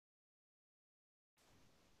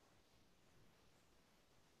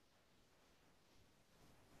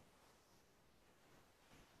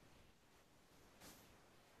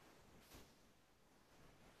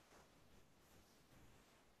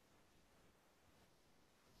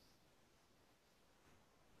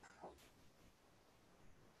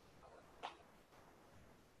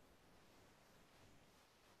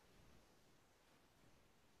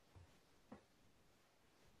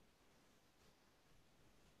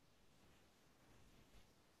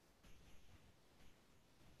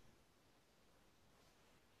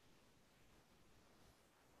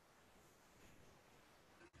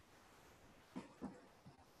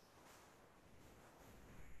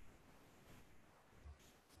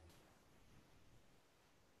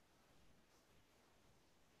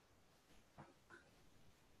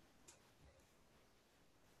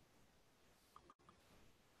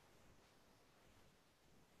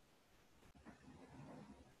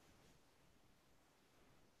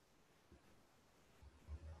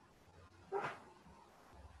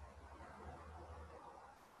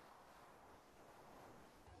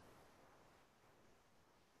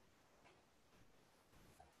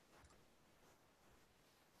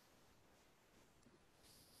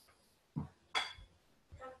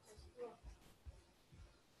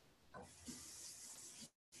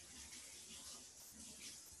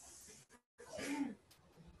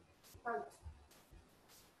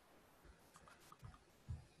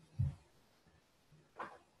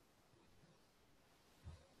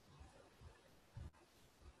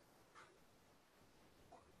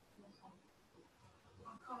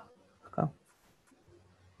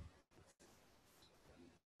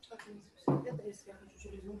Это если я хочу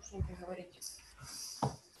через наушники говорить.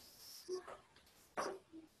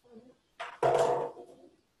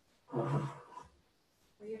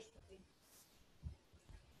 Поешь ты.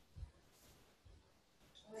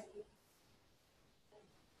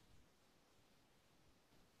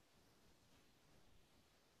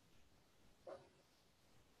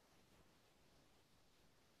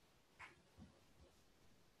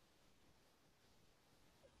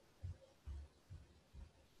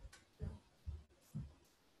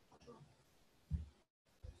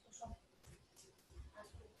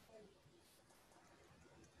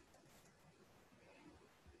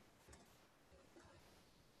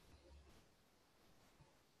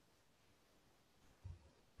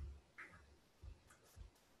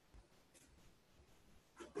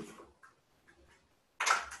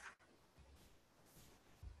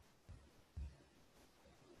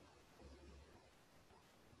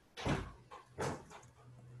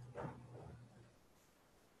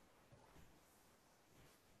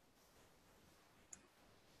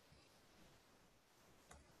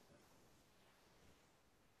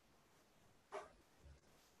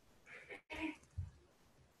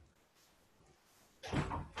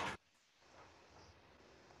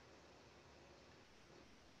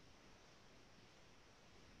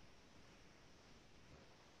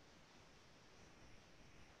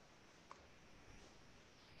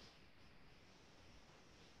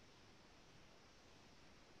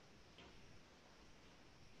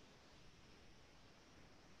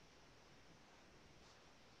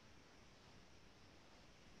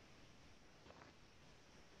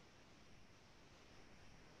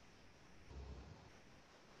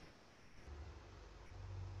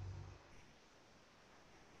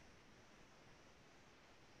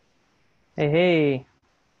 Hey, hey,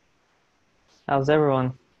 how's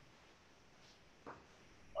everyone?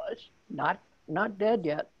 Not dead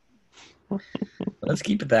yet. Let's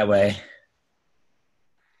keep it that way.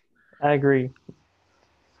 I agree.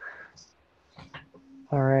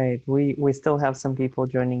 All right, we still have some people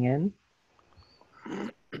joining in.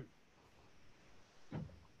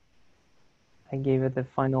 I gave it the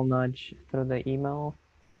final nudge through the email.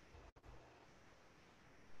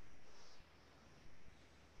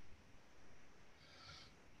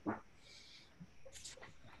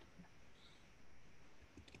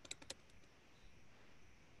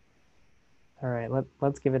 All right,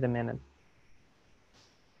 let's give it a minute.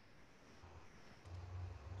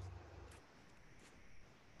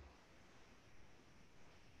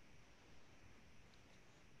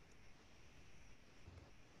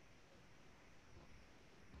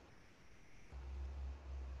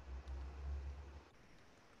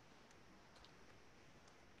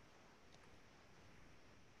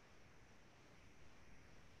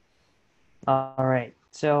 All right,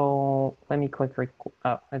 so let me click record.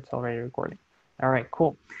 Oh, it's already recording. All right,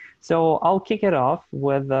 cool. So I'll kick it off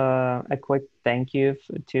with a quick thank you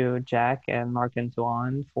to Jack and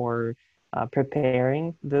Marc-Antoine for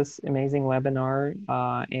preparing this amazing webinar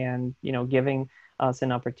and giving us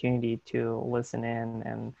an opportunity to listen in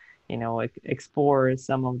and explore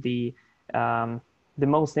some of the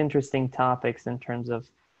most interesting topics in terms of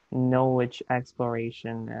knowledge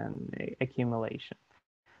exploration and accumulation.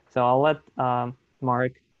 So I'll let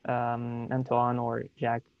Marc, Antoine, or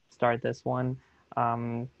Jack start this one.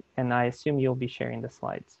 And I assume you'll be sharing the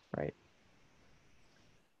slides, right?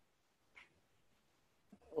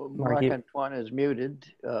 Marc-Antoine is muted,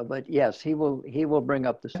 but yes, he will bring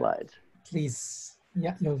up the slides. Please,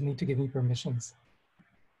 yeah, you'll need to give me permissions.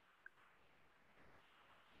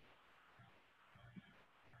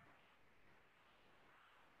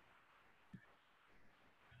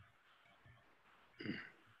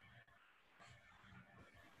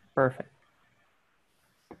 Perfect.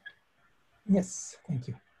 Yes, thank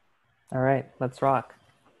you. All right, let's rock.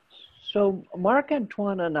 So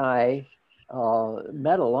Marc-Antoine and I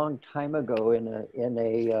met a long time ago in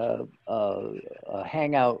a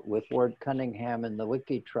hangout with Ward Cunningham and the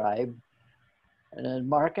Wiki tribe, and then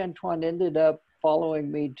Marc-Antoine ended up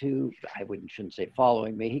following me to, shouldn't say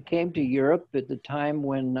following me, he came to Europe at the time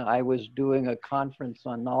when I was doing a conference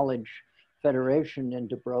on knowledge federation in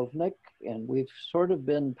Dubrovnik, and we've sort of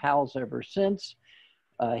been pals ever since.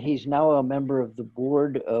 He's now a member of the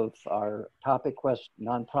board of our Topic Quest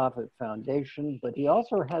nonprofit foundation, but he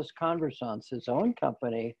also has Conversance, his own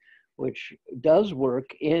company, which does work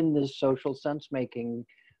in this social sense-making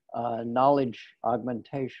knowledge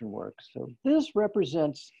augmentation work. So this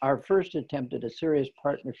represents our first attempt at a serious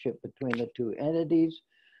partnership between the two entities.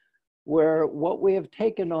 where what we have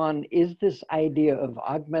taken on is this idea of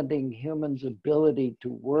augmenting humans' ability to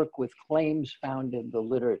work with claims found in the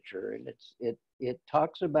literature. And it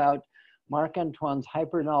talks about Marc-Antoine's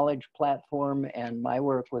HyperKnowledge platform and my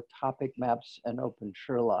work with topic maps and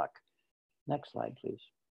OpenSherlock. Next slide, please.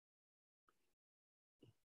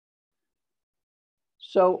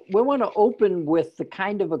 So we want to open with the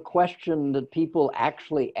kind of a question that people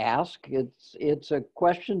actually ask. It's a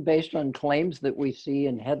question based on claims that we see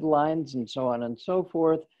in headlines and so on and so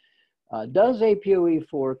forth. Does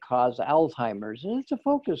APOE4 cause Alzheimer's? And it's a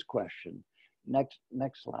focus question. Next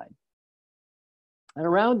slide. And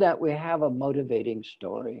around that, we have a motivating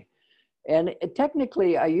story. And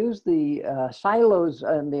technically, I use the silos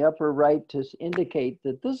in the upper right to indicate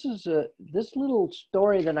that this little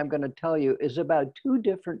story that I'm going to tell you is about two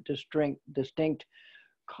different distinct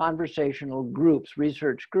conversational groups,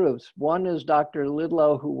 research groups. One is Dr.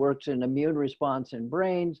 Lidlow, who works in immune response in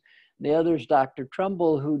brains. The other is Dr.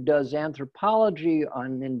 Trumbull, who does anthropology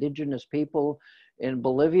on indigenous people in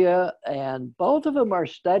Bolivia. And both of them are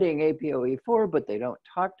studying APOE4, but they don't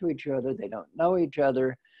talk to each other. They don't know each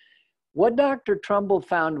other. What Dr. Trumbull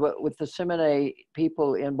found with the Semine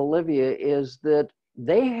people in Bolivia is that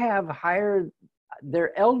their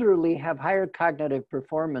elderly have higher cognitive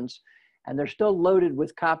performance, and they're still loaded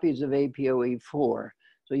with copies of APOE4.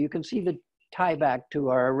 So you can see the tie back to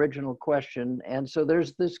our original question. And so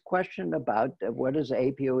there's this question about what is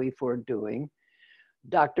APOE4 doing?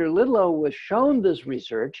 Dr. Lidlow was shown this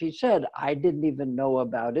research. He said, I didn't even know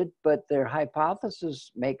about it, but their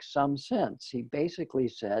hypothesis makes some sense. He basically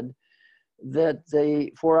said that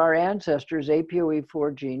for our ancestors,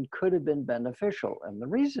 APOE4 gene could have been beneficial. And the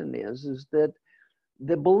reason is that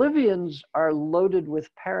the Bolivians are loaded with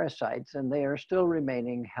parasites and they are still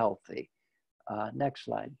remaining healthy. Next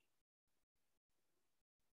slide.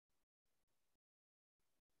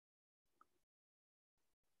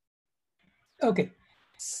 Okay,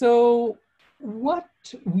 so what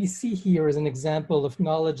we see here is an example of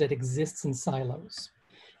knowledge that exists in silos.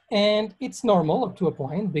 And it's normal up to a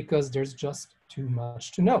point because there's just too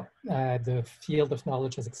much to know. The field of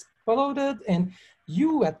knowledge has exploded, and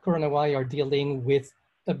you at CoronaWhy are dealing with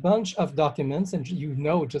a bunch of documents, and you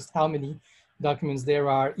know just how many documents there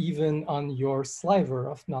are even on your sliver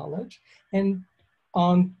of knowledge, and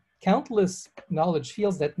on countless knowledge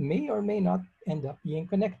fields that may or may not end up being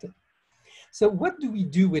connected. So what do we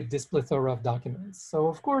do with this plethora of documents? So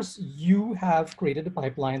of course, you have created a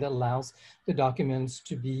pipeline that allows the documents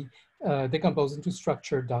to be decomposed into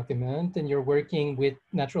structured document, and you're working with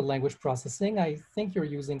natural language processing. I think you're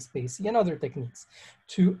using Spacey and other techniques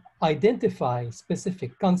to identify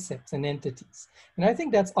specific concepts and entities. And I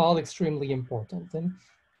think that's all extremely important. And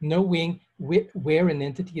knowing where an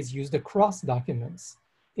entity is used across documents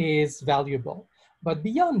is valuable. But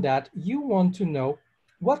beyond that, you want to know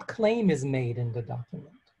what claim is made in the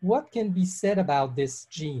document? What can be said about this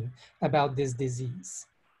gene, about this disease?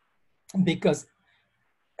 Because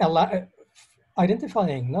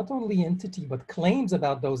identifying not only entity, but claims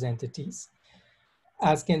about those entities,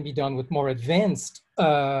 as can be done with more advanced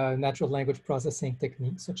natural language processing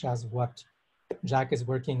techniques, such as what Jack is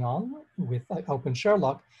working on with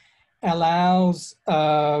OpenSherlock, allows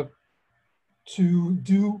to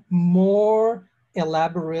do more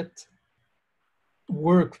elaborate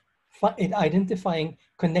work in identifying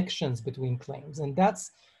connections between claims. And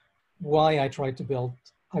that's why I try to build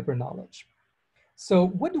HyperKnowledge. So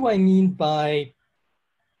what do I mean by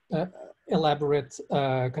elaborate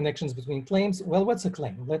connections between claims? Well, what's a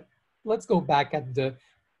claim? Let's go back at the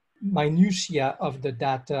minutiae of the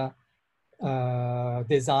data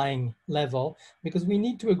design level, because we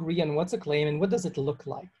need to agree on what's a claim and what does it look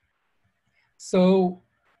like. So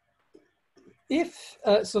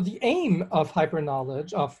the aim of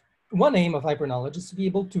HyperKnowledge, one aim of HyperKnowledge is to be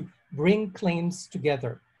able to bring claims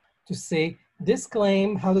together, to say, this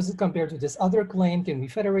claim, how does it compare to this other claim? Can we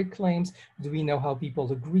federate claims? Do we know how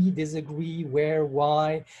people agree, disagree, where,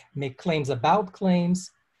 why, make claims about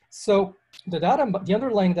claims? So the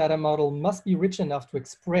underlying data model must be rich enough to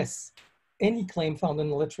express any claim found in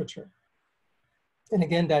the literature. And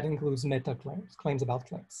again, that includes meta claims, claims about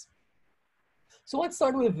claims. So let's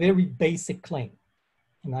start with a very basic claim.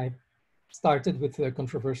 And I started with a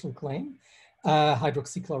controversial claim.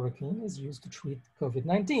 Hydroxychloroquine is used to treat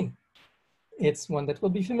COVID-19. It's one that will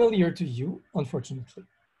be familiar to you, unfortunately.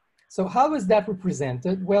 So how is that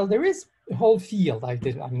represented? Well, there is a whole field.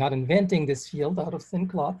 I'm not inventing this field out of thin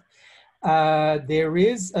cloth. There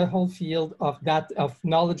is a whole field of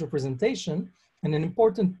knowledge representation. And an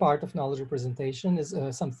important part of knowledge representation is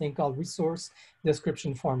something called resource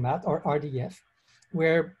description format, or RDF,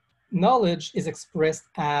 where knowledge is expressed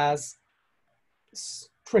as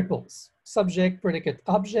triples: subject, predicate,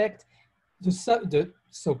 object.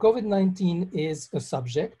 So COVID-19 is a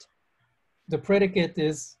subject. The predicate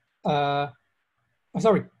is, has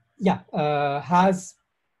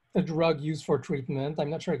a drug used for treatment. I'm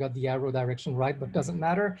not sure I got the arrow direction right, but doesn't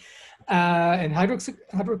matter. And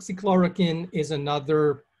hydroxychloroquine is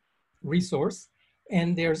another resource.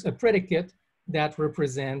 And there's a predicate that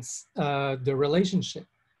represents the relationship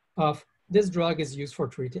of this drug is used for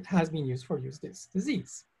treating, has been used for this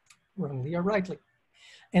disease, wrongly or rightly.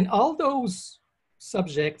 And all those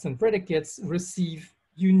subjects and predicates receive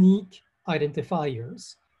unique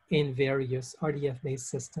identifiers in various RDF-based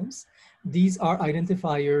systems. These are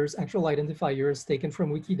identifiers, actual identifiers taken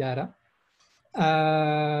from Wikidata.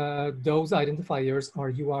 Those identifiers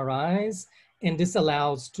are URIs, and this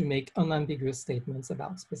allows to make unambiguous statements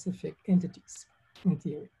about specific entities in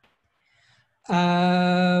theory.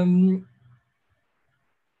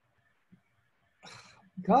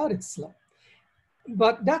 God, it's slow.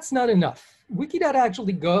 But that's not enough. Wikidata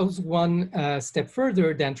actually goes one step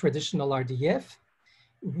further than traditional RDF.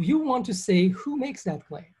 You want to say who makes that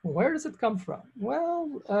claim? Where does it come from?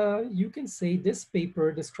 Well, you can say this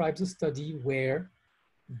paper describes a study where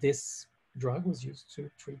this drug was used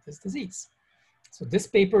to treat this disease. So this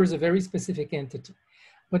paper is a very specific entity.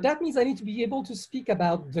 But that means I need to be able to speak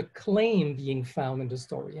about the claim being found in the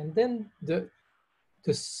story. And then the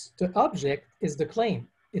object is the claim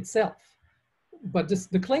itself. But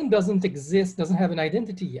the claim doesn't exist, doesn't have an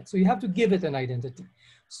identity yet. So you have to give it an identity.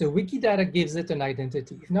 So Wikidata gives it an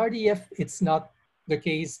identity. In RDF, it's not the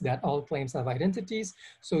case that all claims have identities.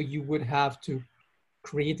 So you would have to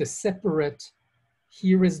create a separate,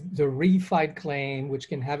 here is the reified claim, which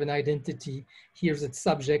can have an identity. Here's its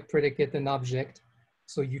subject, predicate, and object.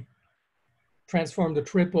 So you transform the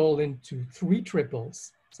triple into 3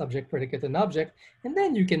 triples, subject, predicate, and object. And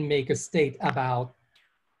then you can make a state about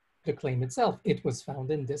the claim itself. It was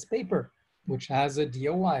found in this paper, which has a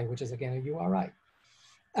DOI, which is again a URI.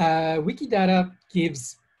 Wikidata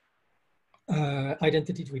gives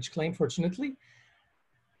identity to each claim, fortunately,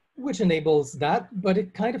 which enables that, but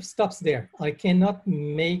it kind of stops there. I cannot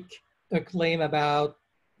make a claim about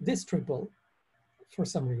this triple for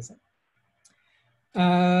some reason.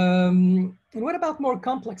 And what about more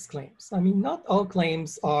complex claims? I mean, not all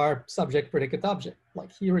claims are subject, predicate, object.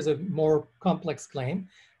 Like here is a more complex claim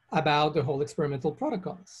about the whole experimental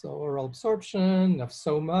protocol. So oral absorption of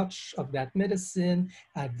so much of that medicine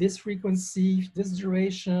at this frequency, this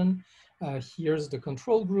duration. Here's the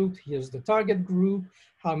control group, here's the target group,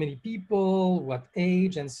 how many people, what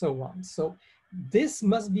age, and so on. So this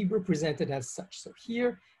must be represented as such. So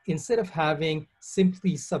here, instead of having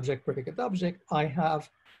simply subject, predicate, object, I have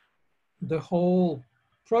the whole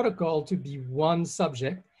protocol to be one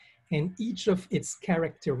subject, and each of its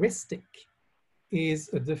characteristic is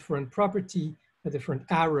a different property, a different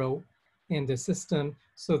arrow in the system,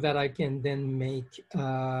 so that I can then make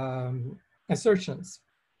assertions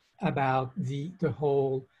about the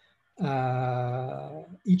whole,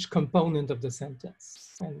 each component of the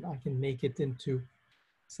sentence, and I can make it into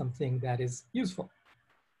something that is useful.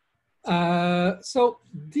 So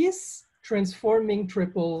this transforming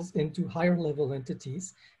triples into higher level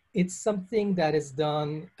entities, it's something that is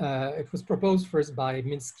done, it was proposed first by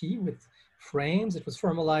Minsky with frames. It was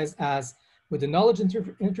formalized as with the knowledge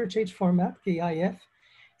interchange format, KIF,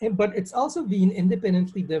 but it's also been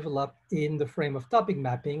independently developed in the frame of topic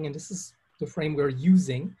mapping, and this is the frame we're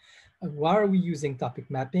using. Why are we using topic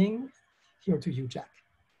mapping? Here to you, Jack.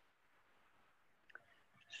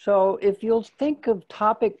 So if you'll think of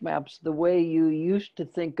topic maps the way you used to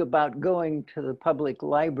think about going to the public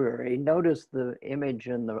library, notice the image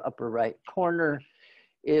in the upper right corner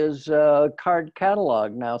is a card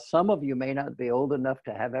catalog. Now, some of you may not be old enough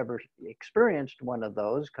to have ever experienced one of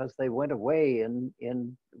those because they went away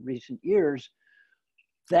in recent years.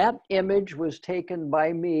 That image was taken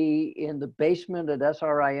by me in the basement at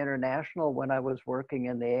SRI International when I was working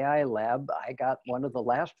in the AI lab. I got one of the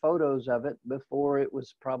last photos of it before it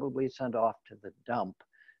was probably sent off to the dump.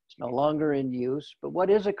 It's no longer in use, but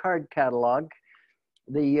what is a card catalog?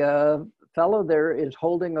 The fellow there is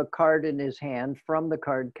holding a card in his hand from the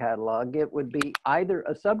card catalog. It would be either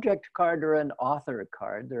a subject card or an author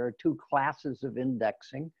card. There are 2 classes of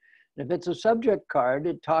indexing. If it's a subject card,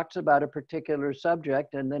 it talks about a particular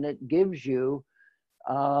subject, and then it gives you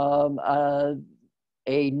a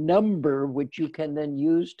number which you can then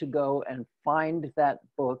use to go and find that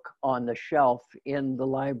book on the shelf in the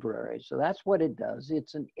library. So that's what it does.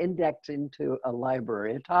 It's an index into a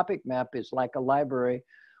library. A topic map is like a library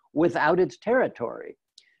without its territory,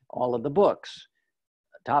 all of the books.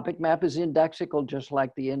 Topic map is indexical, just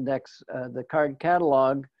like the index, the card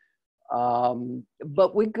catalog.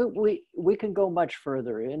 But we can go much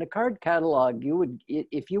further. In a card catalog, you would,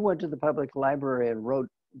 if you went to the public library and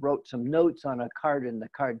wrote some notes on a card in the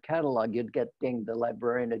card catalog, you'd get dinged, the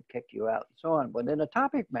librarian would kick you out and so on. But in a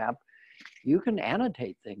topic map, you can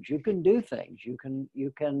annotate things, you can do things, you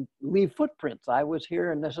can leave footprints. I was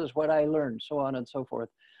here and this is what I learned, so on and so forth.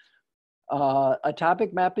 A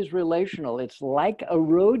topic map is relational. It's like a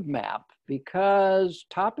road map because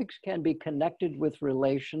topics can be connected with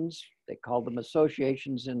relations. They call them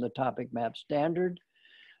associations in the topic map standard.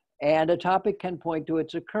 And a topic can point to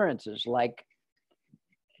its occurrences, like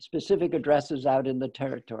specific addresses out in the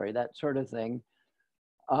territory, that sort of thing.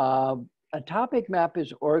 A topic map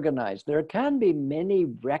is organized. There can be many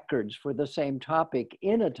records for the same topic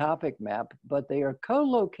in a topic map, but they are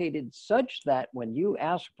co-located such that when you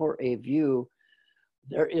ask for a view,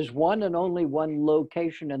 there is one and only one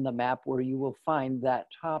location in the map where you will find that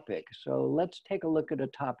topic. So let's take a look at a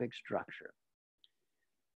topic structure.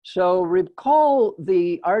 So recall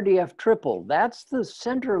the RDF triple. That's the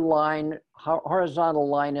center line, horizontal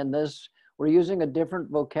line in this. We're using a different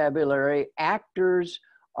vocabulary. Actors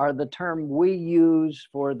are the term we use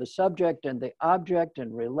for the subject and the object,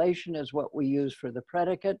 and relation is what we use for the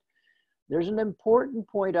predicate. There's an important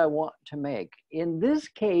point I want to make. In this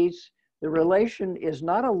case, the relation is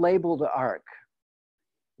not a labeled arc.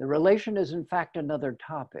 The relation is in fact another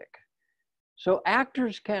topic. So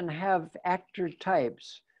actors can have actor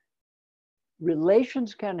types.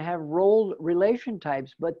 Relations can have role relation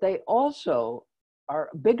types, but they also are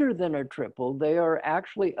bigger than a triple. They are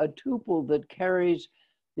actually a tuple that carries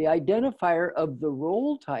the identifier of the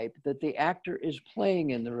role type that the actor is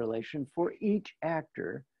playing in the relation for each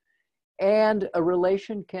actor. And a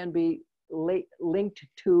relation can be linked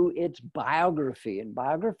to its biography. And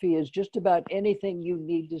biography is just about anything you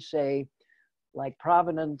need to say, like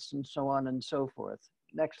provenance and so on and so forth.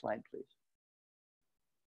 Next slide, please.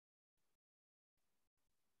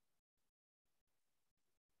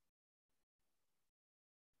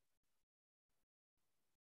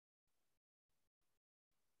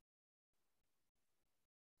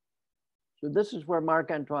 So this is where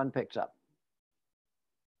Marc-Antoine picks up.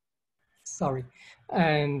 Sorry,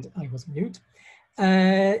 and I was mute.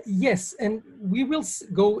 Yes, and we will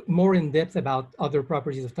go more in depth about other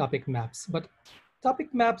properties of topic maps, but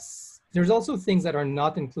topic maps, there's also things that are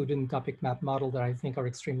not included in topic map model that I think are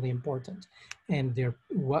extremely important, and they're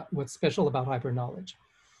what's special about HyperKnowledge.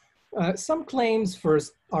 Some claims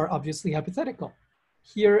first are obviously hypothetical.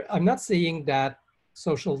 Here, I'm not saying that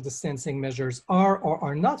social distancing measures are or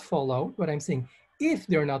are not followed, but I'm saying if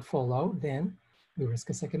they're not followed, then we risk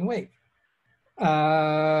a second wave.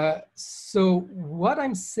 So what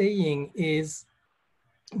I'm saying is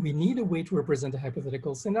we need a way to represent a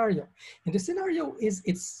hypothetical scenario. And the scenario is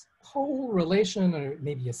its whole relation or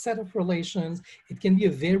maybe a set of relations. It can be a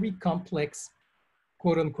very complex,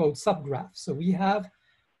 quote unquote, subgraph. So we have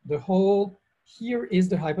the whole, here is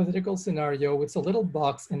the hypothetical scenario. It's a little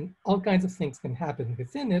box and all kinds of things can happen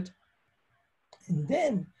within it. And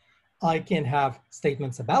then I can have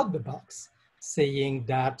statements about the box saying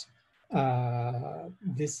that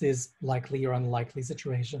this is likely or unlikely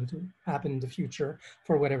situation to happen in the future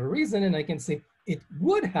for whatever reason. And I can say it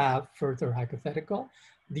would have further hypothetical,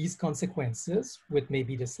 these consequences with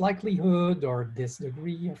maybe this likelihood or this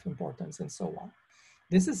degree of importance and so on.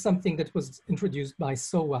 This is something that was introduced by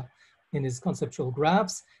Sowa in his conceptual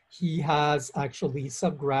graphs. He has actually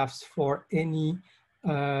subgraphs for any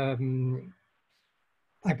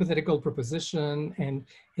hypothetical proposition, and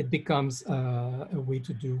it becomes a way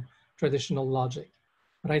to do traditional logic.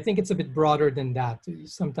 But I think it's a bit broader than that.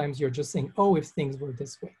 Sometimes you're just saying, oh, if things were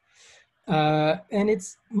this way. And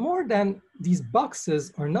it's more than these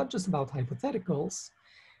boxes are not just about hypotheticals.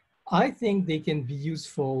 I think they can be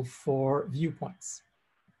useful for viewpoints.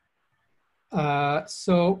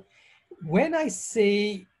 So when I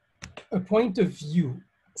say a point of view,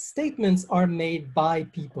 statements are made by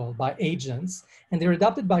people, by agents, and they're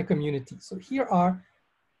adopted by community. So here are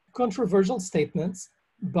controversial statements,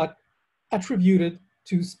 but attributed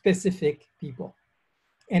to specific people.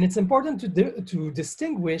 And it's important to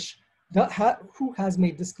distinguish who has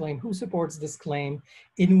made this claim, who supports this claim,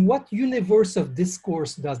 in what universe of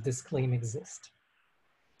discourse does this claim exist.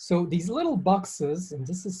 So these little boxes, and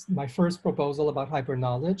this is my first proposal about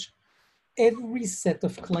HyperKnowledge, every set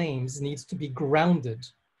of claims needs to be grounded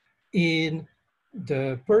in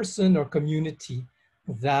the person or community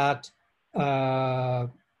that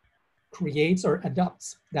creates or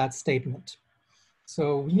adopts that statement.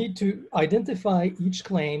 So we need to identify each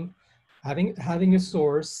claim, having a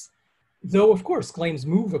source, Though, of course, claims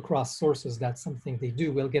move across sources. That's something they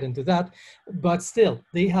do. We'll get into that. But still,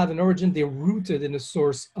 they have an origin. They're rooted in a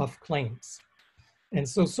source of claims. And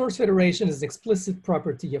so source federation is an explicit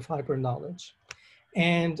property of hyperknowledge.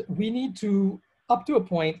 And we need to, up to a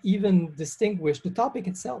point, even distinguish the topic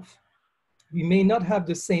itself. We may not have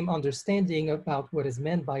the same understanding about what is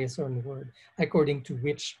meant by a certain word, according to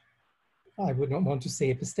which I would not want to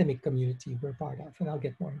say epistemic community we're part of, and I'll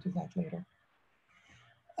get more into that later.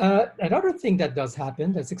 Another thing that does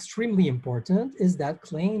happen that's extremely important is that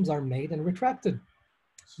claims are made and retracted.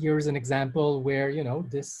 Here's an example where, you know,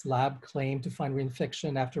 this lab claimed to find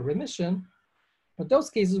reinfection after remission, but those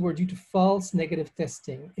cases were due to false negative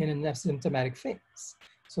testing in an asymptomatic phase.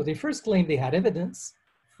 So they first claimed they had evidence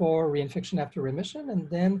for reinfection after remission, and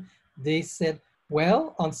then they said,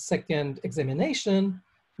 well, on second examination,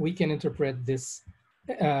 we can interpret this,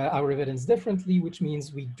 our evidence differently, which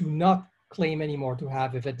means we do not claim anymore to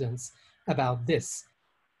have evidence about this.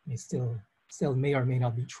 It still may or may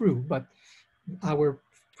not be true, but our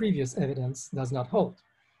previous evidence does not hold.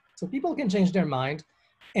 So people can change their mind,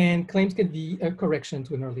 and claims can be a correction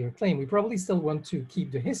to an earlier claim. We probably still want to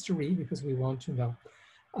keep the history because we want to know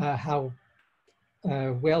how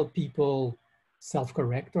well people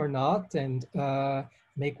self-correct or not, and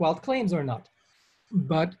make wild claims or not.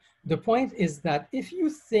 But the point is that if you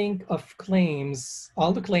think of claims,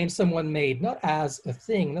 all the claims someone made, not as a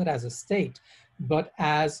thing, not as a state, but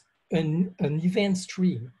as an event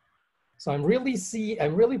stream. So I'm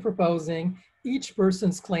really proposing each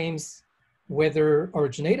person's claims, whether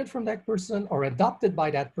originated from that person or adopted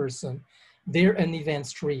by that person, they're an event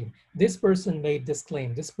stream. This person made this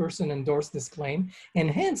claim, this person endorsed this claim, and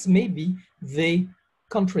hence maybe they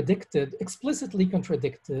explicitly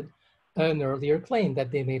contradicted an earlier claim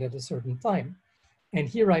that they made at a certain time. And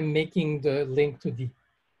here I'm making the link to the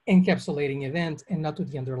encapsulating event and not to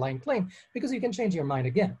the underlying claim, because you can change your mind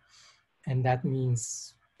again. And that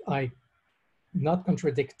means I'm not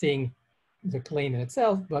contradicting the claim in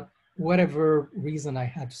itself, but whatever reason I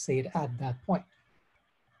had to say it at that point.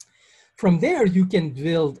 From there, you can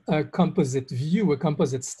build a composite view, a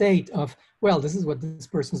composite state of, well, this is what this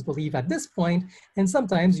person's believe at this point. And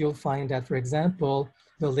sometimes you'll find that, for example,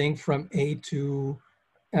 the link from A to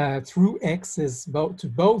through X is to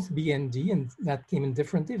both B and D, and that came in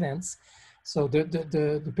different events. So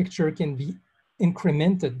the picture can be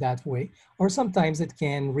incremented that way, or sometimes it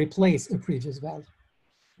can replace a previous value.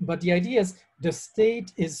 But the idea is the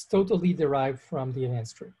state is totally derived from the event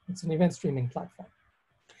stream. It's an event streaming platform.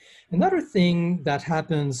 Another thing that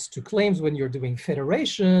happens to claims when you're doing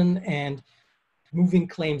federation and moving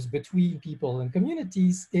claims between people and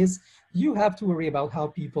communities is you have to worry about how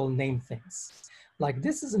people name things. Like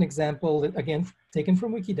this is an example, that, again, taken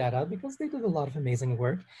from Wikidata because they did a lot of amazing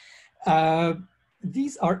work.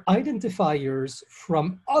 These are identifiers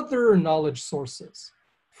from other knowledge sources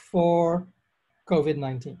for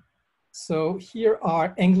COVID-19. So here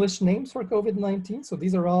are English names for COVID-19. So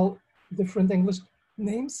these are all different English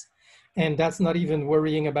names. And that's not even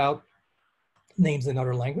worrying about names in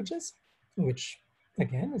other languages, which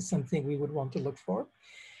again is something we would want to look for.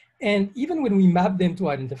 And even when we map them to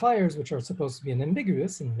identifiers, which are supposed to be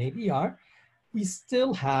unambiguous and maybe are, we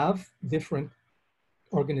still have different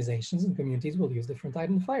organizations and communities will use different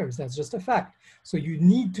identifiers. That's just a fact. So you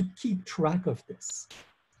need to keep track of this.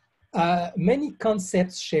 Many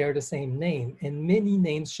concepts share the same name and many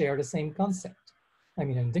names share the same concept. I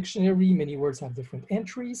mean, in a dictionary, many words have different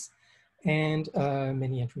entries and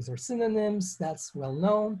many entries are synonyms. That's well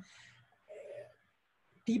known.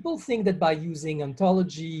 People think that by using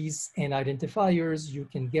ontologies and identifiers, you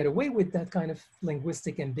can get away with that kind of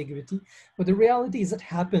linguistic ambiguity. But the reality is it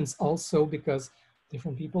happens also because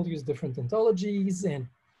different people use different ontologies and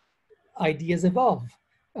ideas evolve.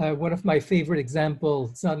 One of my favorite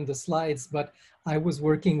examples, it's not in the slides, but I was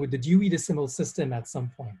working with the Dewey Decimal System at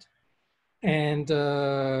some point. And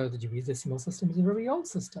the Dewey Decimal System is a very old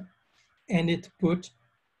system. And it put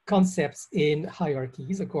concepts in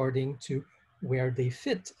hierarchies according to where they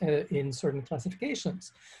fit in certain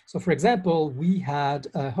classifications. So for example, we had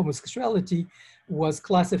homosexuality was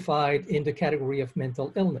classified in the category of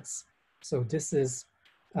mental illness. So this is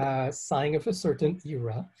a sign of a certain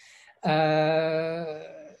era.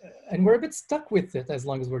 And we're a bit stuck with it as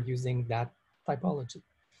long as we're using that typology.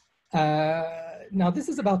 Now this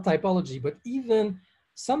is about typology, but even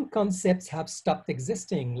some concepts have stopped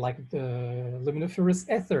existing, like the luminiferous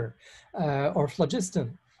ether or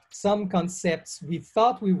phlogiston. Some concepts, we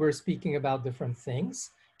thought we were speaking about different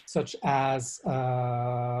things, such as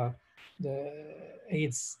the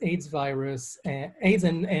AIDS virus, AIDS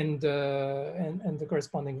and the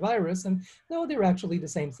corresponding virus, and no, they're actually the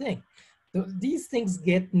same thing. These things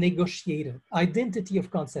get negotiated. Identity of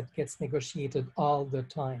concept gets negotiated all the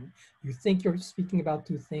time. You think you're speaking about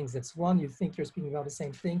two things, it's one. You think you're speaking about the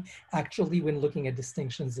same thing. Actually, when looking at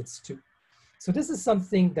distinctions, it's two. So this is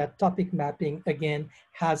something that topic mapping, again,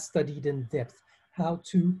 has studied in depth, how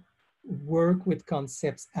to work with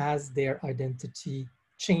concepts as their identity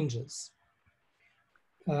changes.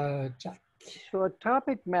 Jack. So a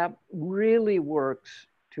topic map really works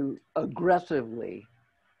to aggressively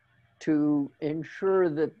to ensure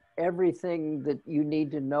that everything that you need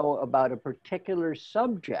to know about a particular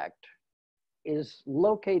subject is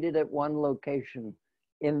located at one location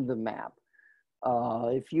in the map.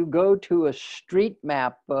 If you go to a street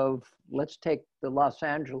map of, let's take the Los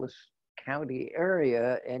Angeles County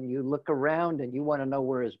area, and you look around and you want to know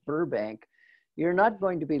where is Burbank, you're not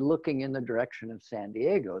going to be looking in the direction of San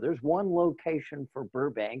Diego. There's one location for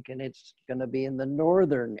Burbank, and it's going to be in the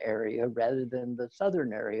northern area rather than the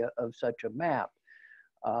southern area of such a map.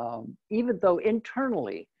 Even though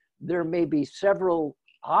internally there may be several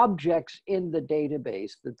objects in the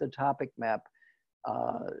database that the topic map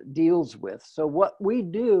deals with. So what we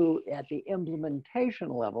do at the implementation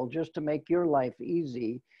level, just to make your life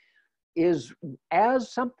easy, is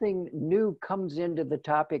as something new comes into the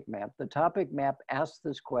topic map asks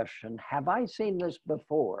this question: have I seen this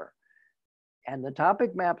before? And the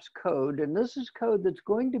topic map's code, and this is code that's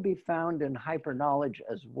going to be found in HyperKnowledge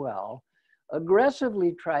as well,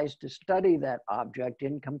 aggressively tries to study that object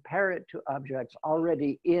and compare it to objects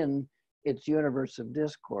already in its universe of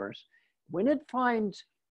discourse. When it finds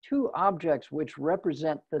two objects which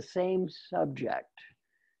represent the same subject,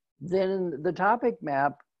 then the topic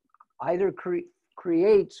map either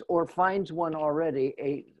creates or finds one already,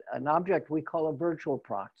 an object we call a virtual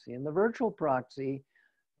proxy. And the virtual proxy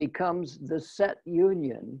becomes the set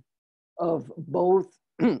union of both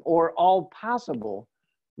or all possible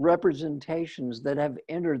representations that have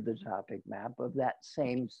entered the topic map of that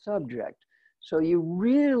same subject. So you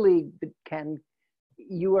really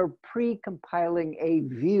you are pre-compiling a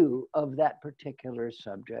view of that particular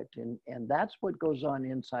subject. And that's what goes on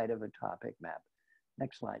inside of a topic map.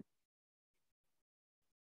 Next slide.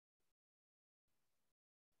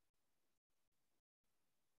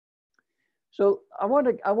 So I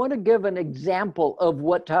want to give an example of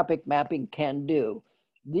what topic mapping can do.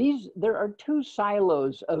 There are two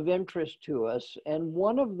silos of interest to us, and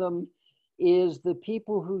one of them is the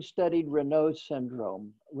people who studied Raynaud's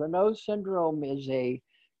syndrome. Raynaud's syndrome is a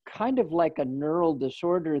kind of like a neural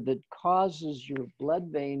disorder that causes your blood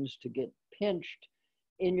veins to get pinched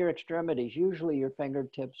in your extremities, usually your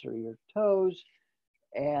fingertips or your toes.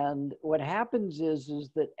 And what happens is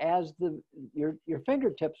that as your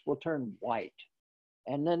fingertips will turn white.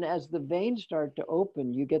 And then as the veins start to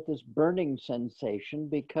open, you get this burning sensation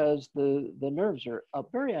because the nerves are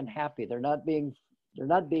very unhappy. They're not being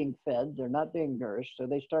fed, they're not being nourished, so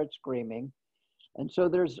they start screaming. And so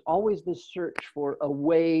there's always this search for a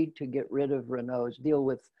way to get rid of Raynaud's, deal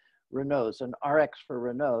with Raynaud's, an RX for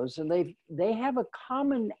Raynaud's. And they have a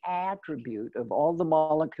common attribute of all the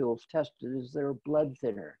molecules tested is they're a blood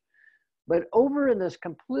thinner. But over in this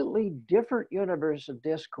completely different universe of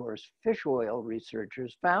discourse, fish oil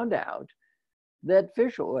researchers found out that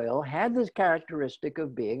fish oil had this characteristic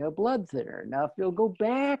of being a blood thinner. Now, if you'll go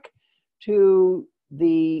back to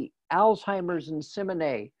the Alzheimer's and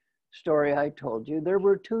Simonet story I told you, there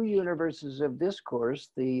were two universes of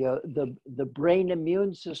discourse, the brain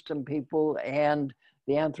immune system people and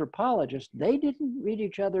the anthropologists. They didn't read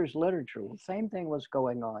each other's literature. Well, same thing was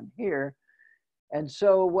going on here. And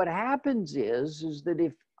so what happens is that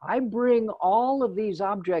if I bring all of these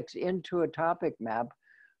objects into a topic map,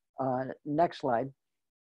 next slide.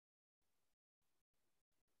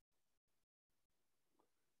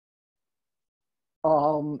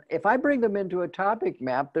 If I bring them into a topic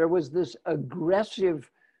map, there was this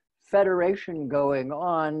aggressive federation going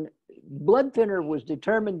on. Blood thinner was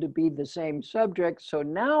determined to be the same subject. So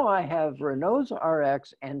now I have Raynaud's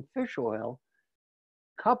RX and fish oil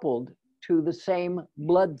coupled to the same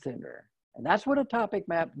blood thinner. And that's what a topic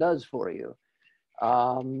map does for you.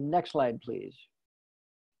 Next slide, please.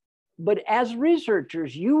 But as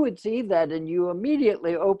researchers, you would see that and you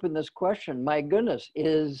immediately open this question, my goodness,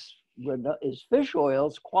 is fish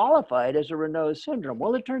oils qualified as a Raynaud's syndrome?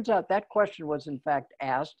 Well, it turns out that question was in fact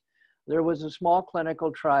asked. There was a small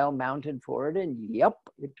clinical trial mounted for it, and yep,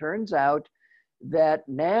 it turns out that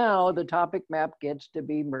now the topic map gets to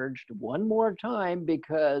be merged one more time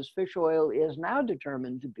because fish oil is now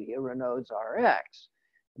determined to be a Raynaud's RX.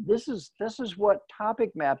 This is what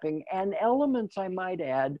topic mapping and elements, I might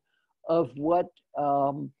add, of what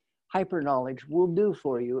HyperKnowledge will do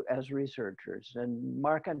for you as researchers. And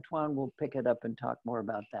Marc-Antoine will pick it up and talk more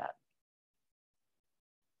about that.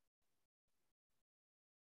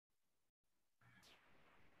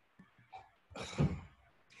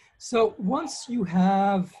 So once you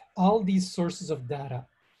have all these sources of data,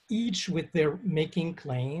 each with their making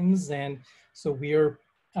claims, and so we're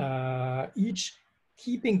each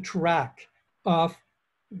keeping track of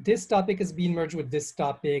this topic has been merged with this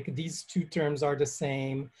topic, these two terms are the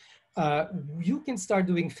same, you can start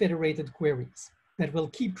doing federated queries that will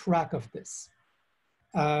keep track of this.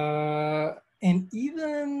 And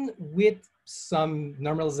even with some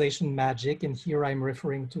normalization magic, and here I'm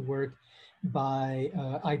referring to work by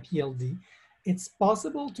IPLD, it's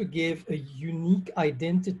possible to give a unique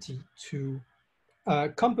identity to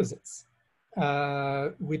composites,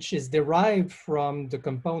 which is derived from the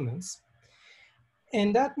components.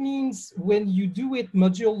 And that means when you do it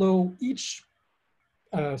modulo, each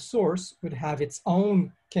source would have its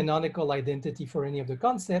own canonical identity for any of the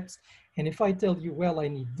concepts. And if I tell you, well, I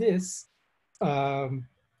need this,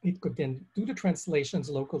 it could then do the translations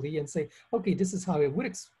locally and say, okay, this is how I would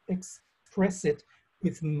express it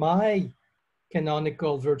with my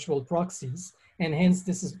canonical virtual proxies. And hence,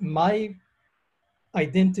 this is my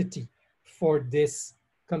identity for this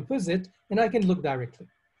composite, and I can look directly.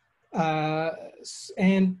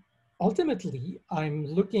 And ultimately, I'm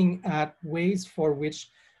looking at ways for which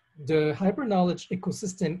the HyperKnowledge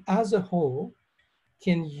ecosystem as a whole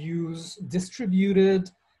can use distributed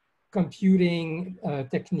computing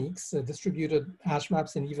techniques, distributed hash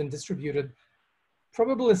maps, and even distributed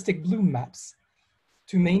probabilistic bloom maps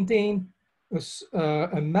to maintain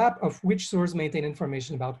a map of which source maintain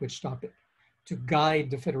information about which topic to guide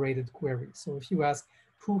the federated query. So if you ask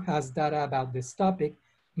who has data about this topic,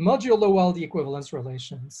 modulo all the equivalence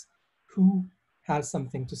relations, who has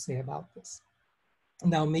something to say about this?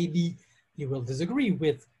 Now, maybe you will disagree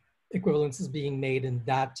with equivalences being made in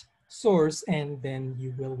that source, and then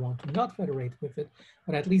you will want to not federate with it,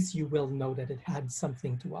 but at least you will know that it had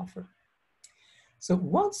something to offer. So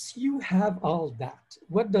once you have all that,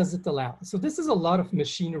 what does it allow? So this is a lot of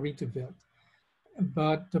machinery to build,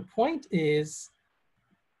 but the point is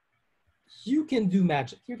you can do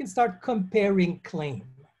magic. You can start comparing claim.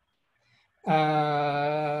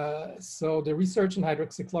 So the research in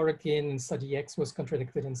hydroxychloroquine in study X was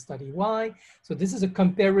contradicted in study Y. So this is a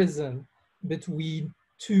comparison between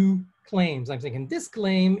two claims. I'm saying in this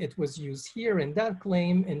claim, it was used here, and that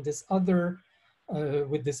claim in this other,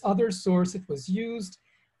 with this other source, it was used.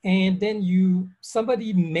 And then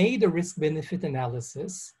somebody made a risk-benefit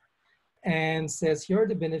analysis and says, here are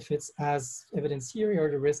the benefits as evidence here, here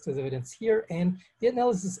are the risks as evidence here. And the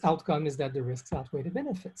analysis outcome is that the risks outweigh the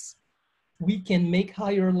benefits. We can make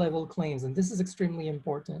higher level claims, and this is extremely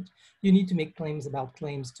important. You need to make claims about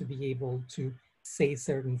claims to be able to say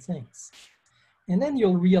certain things. And then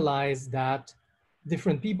you'll realize that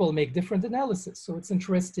different people make different analysis. So it's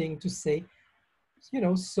interesting to say, you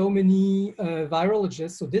know, so many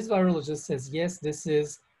virologists. So this virologist says, yes, this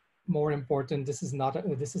is more important. This is not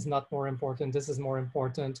more important. This is more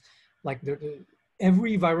important. Like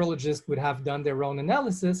every virologist would have done their own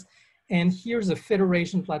analysis. And here's a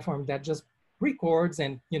federation platform that just records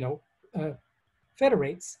and, you know,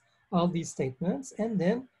 federates all these statements and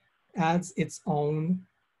then adds its own.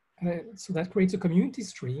 So that creates a community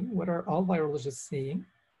stream. What are all virologists saying?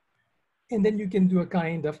 And then you can do a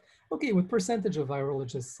kind of, okay, what percentage of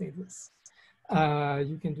virologists say this?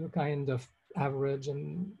 You can do a kind of average,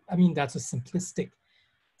 and I mean, that's a simplistic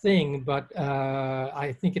thing, but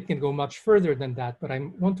I think it can go much further than that. But I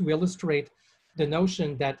want to illustrate the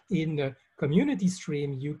notion that in the community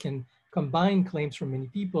stream, you can combine claims from many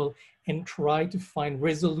people and try to find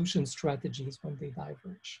resolution strategies when they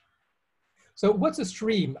diverge. So what's a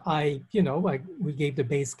stream? We gave the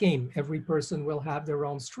base game. Every person will have their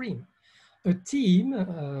own stream. A team,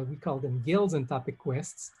 we call them guilds and topic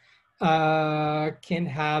quests, can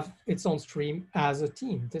have its own stream as a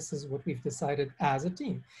team. This is what we've decided as a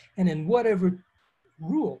team. And in whatever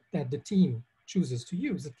rule that the team chooses to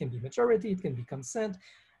use, it can be majority, it can be consent,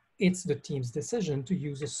 it's the team's decision to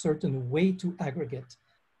use a certain way to aggregate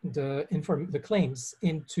the claims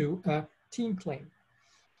into a team claim.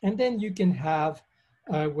 And then you can have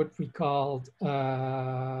what we called, you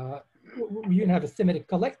can have a thematic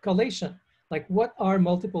collation, like what are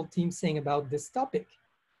multiple teams saying about this topic?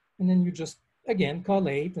 And then you just, again,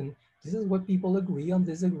 collate, and this is what people agree on,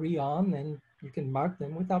 disagree on, and you can mark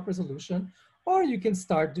them without resolution, or you can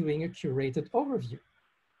start doing a curated overview.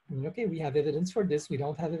 I mean, okay, we have evidence for this, we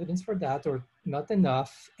don't have evidence for that, or not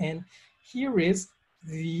enough. And here is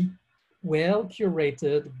the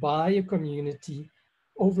well-curated by a community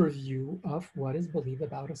overview of what is believed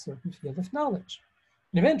about a certain field of knowledge.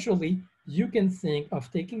 And eventually, you can think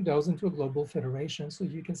of taking those into a global federation so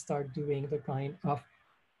you can start doing the kind of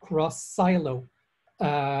cross-silo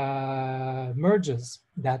merges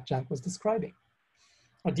that Jack was describing.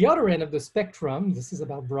 At the other end of the spectrum, this is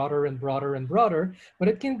about broader and broader and broader, but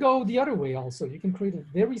it can go the other way also. You can create a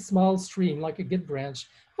very small stream like a Git branch.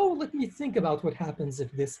 Oh, let me think about what happens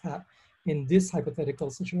if this in this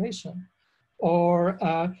hypothetical situation. Or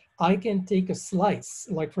I can take a slice.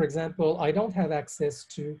 Like for example, I don't have access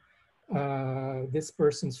to this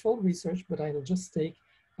person's full research, but I'll just take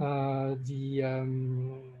the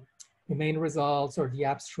main results or the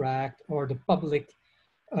abstract or the public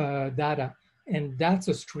data. And that's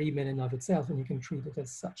a stream in and of itself, and you can treat it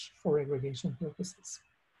as such for aggregation purposes.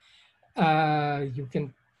 You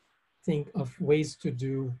can think of ways to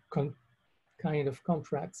do kind of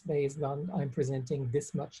contracts based on I'm presenting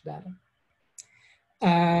this much data.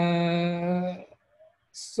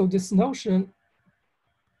 So this notion,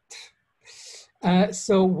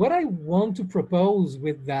 so what I want to propose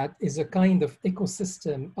with that is a kind of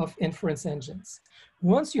ecosystem of inference engines.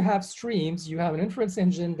 Once you have streams, you have an inference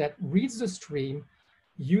engine that reads the stream,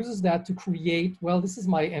 uses that to create, well, this is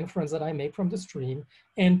my inference that I make from the stream,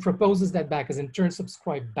 and proposes that back as in turn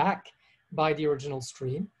subscribed back by the original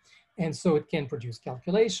stream. And so it can produce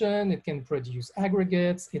calculation, it can produce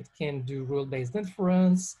aggregates, it can do rule-based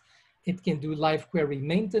inference, it can do live query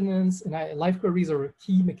maintenance, and live queries are a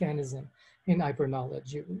key mechanism in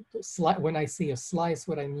HyperKnowledge. When I say a slice,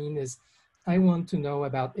 what I mean is I want to know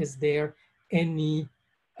about, is there any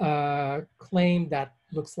claim that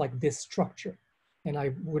looks like this structure? And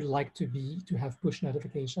I would like to have push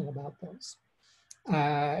notification about those.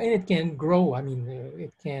 And it can grow. I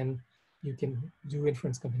mean, you can do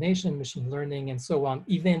inference combination, machine learning, and so on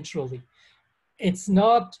eventually. It's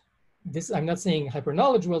not this, I'm not saying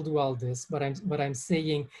HyperKnowledge will do all this, but I'm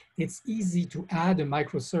saying it's easy to add a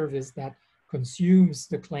microservice that consumes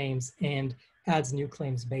the claims and adds new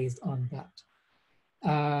claims based on that.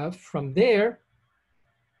 From there,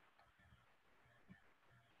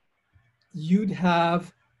 you'd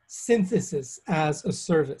have synthesis as a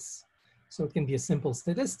service. So it can be a simple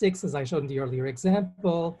statistics, as I showed in the earlier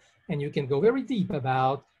example, and you can go very deep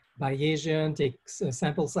about Bayesian, take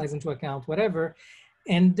sample size into account, whatever.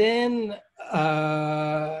 And then,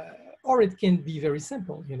 or it can be very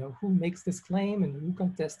simple, you know, who makes this claim and who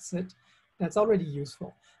contests it. That's already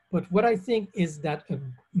useful. But what I think is that a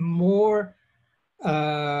more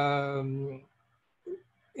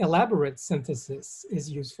elaborate synthesis is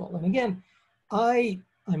useful. And again,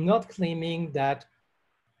 I'm not claiming that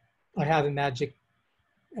I have a magic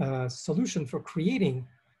solution for creating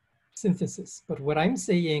synthesis. But what I'm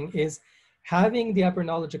saying is having the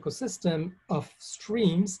HyperKnowledge ecosystem of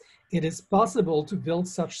streams, it is possible to build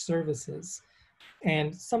such services.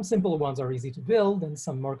 And some simple ones are easy to build and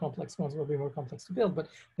some more complex ones will be more complex to build. But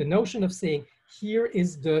the notion of saying, here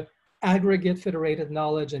is the aggregate federated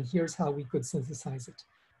knowledge and here's how we could synthesize it,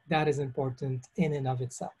 that is important in and of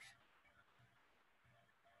itself.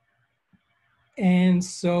 And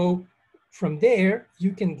so from there,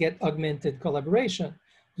 you can get augmented collaboration.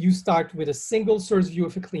 You start with a single source view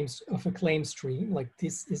of a claim stream, like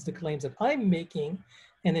this is the claims that I'm making,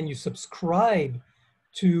 and then you subscribe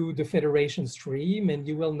to the federation stream, and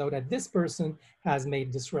you will know that this person has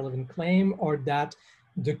made this relevant claim or that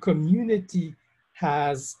the community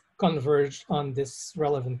has converged on this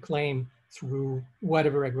relevant claim through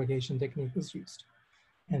whatever aggregation technique was used.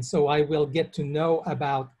 And so I will get to know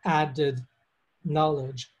about added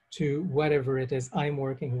knowledge to whatever it is I'm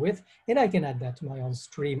working with, and I can add that to my own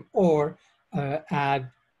stream or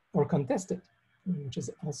add or contest it, which is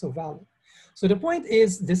also valid. So the point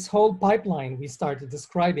is this whole pipeline we started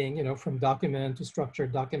describing, you know, from document to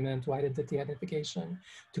structured document to identity identification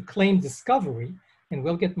to claim discovery, and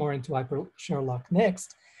we'll get more into HyperSherlock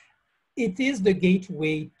next. It is the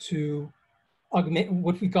gateway to augment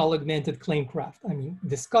what we call augmented claim craft. I mean,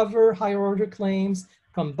 discover higher order claims,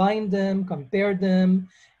 combine them, compare them,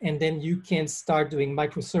 and then you can start doing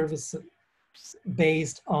microservices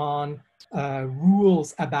based on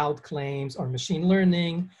rules about claims or machine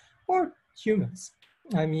learning or humans.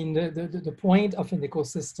 I mean, the point of an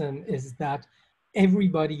ecosystem is that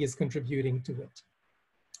everybody is contributing to it.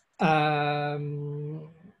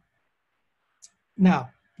 Now,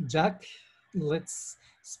 Jack, let's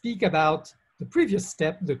speak about the previous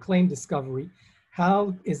step, the claim discovery.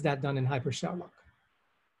 How is that done in HyperSherlock?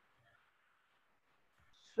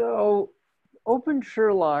 So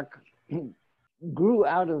OpenSherlock grew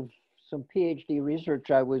out of some PhD research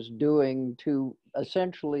I was doing to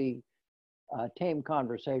essentially tame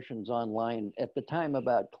conversations online at the time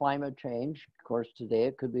about climate change. Of course, today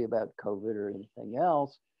it could be about COVID or anything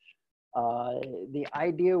else. The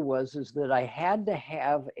idea is that I had to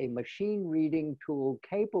have a machine reading tool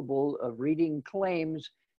capable of reading claims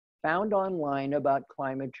found online about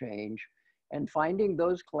climate change and finding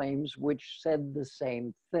those claims which said the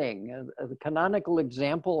same thing. The canonical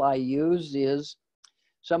example I use is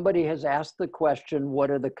somebody has asked the question,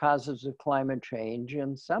 what are the causes of climate change?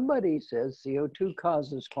 And somebody says CO2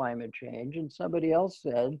 causes climate change. And somebody else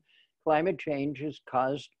said climate change is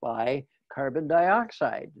caused by carbon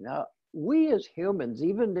dioxide. Now, we as humans,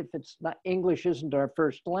 even if it's not, English isn't our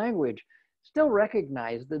first language, still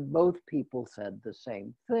recognize that both people said the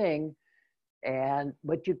same thing.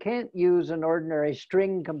 But you can't use an ordinary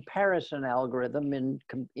string comparison algorithm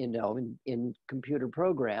in computer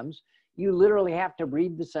programs. You literally have to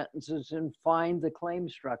read the sentences and find the claim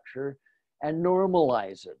structure and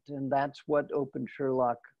normalize it. And that's what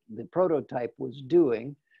OpenSherlock, the prototype, was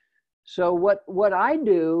doing. So what I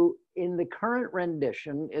do in the current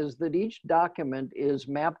rendition is that each document is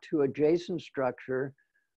mapped to a JSON structure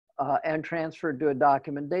and transferred to a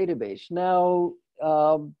document database. Now,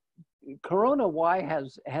 CoronaWhy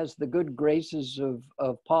has the good graces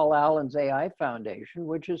of Paul Allen's AI Foundation,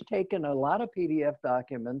 which has taken a lot of PDF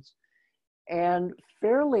documents and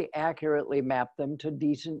fairly accurately mapped them to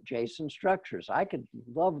decent JSON structures. I could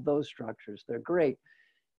love those structures, they're great.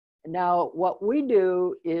 Now, what we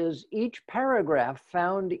do is each paragraph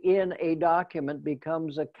found in a document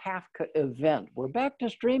becomes a Kafka event. We're back to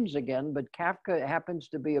streams again, but Kafka happens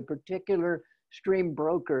to be a particular stream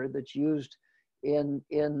broker that's used in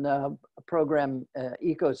program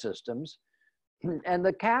ecosystems. And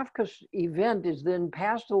the Kafka event is then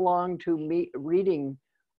passed along to reading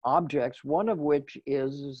objects, one of which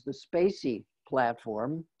is the Spacey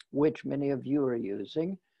platform, which many of you are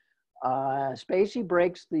using. Spacey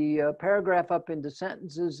breaks the paragraph up into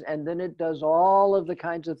sentences, and then it does all of the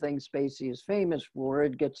kinds of things Spacey is famous for.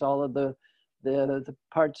 It gets all of the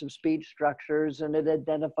parts of speech structures, and it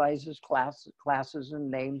identifies as classes and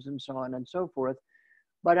names and so on and so forth.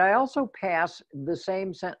 But I also pass the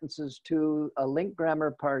same sentences to a link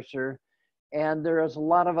grammar parser, and there's a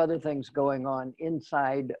lot of other things going on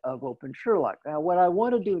inside of OpenSherlock. Now, what I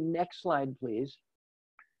want to do, next slide, please,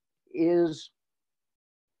 is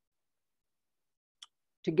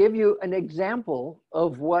to give you an example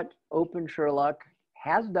of what OpenSherlock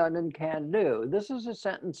has done and can do. This is a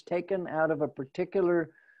sentence taken out of a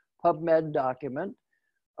particular PubMed document.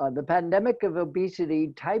 The pandemic of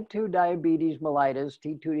obesity, type 2 diabetes mellitus,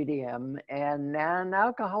 T2DM, and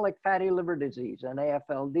non-alcoholic fatty liver disease,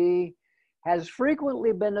 NAFLD, has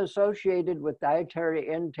frequently been associated with dietary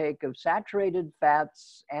intake of saturated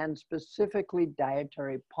fats and specifically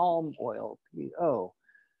dietary palm oil, PO.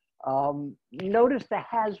 Notice the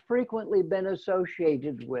has frequently been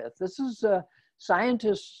associated with. This is,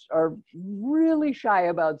 scientists are really shy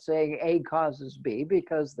about saying A causes B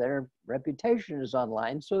because their reputation is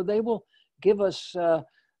online. So they will give us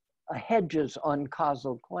hedges on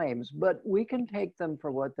causal claims, but we can take them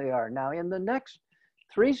for what they are. Now, in the next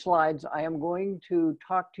 3 slides, I am going to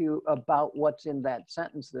talk to you about what's in that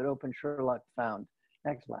sentence that OpenSherlock found.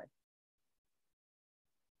 Next slide.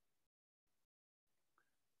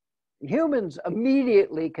 Humans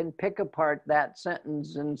immediately can pick apart that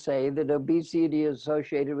sentence and say that obesity is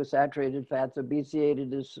associated with saturated fats, obesity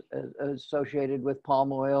is associated with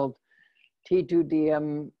palm oil,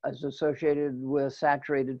 T2DM is associated with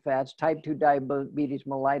saturated fats, type 2 diabetes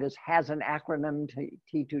mellitus has an acronym,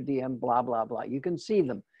 T2DM, blah, blah, blah. You can see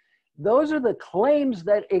them. Those are the claims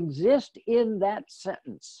that exist in that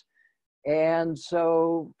sentence. And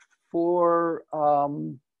so for,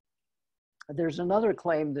 there's another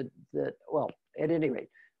claim that, well, at any rate,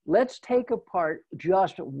 let's take apart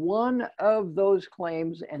just one of those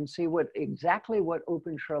claims and see exactly what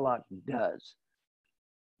OpenSherlock does.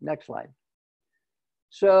 Next slide.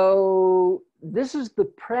 So this is the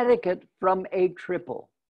predicate from a triple.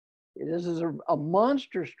 This is a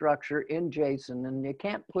monster structure in JSON, and you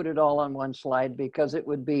can't put it all on one slide because it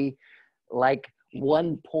would be like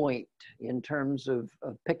 1 point in terms of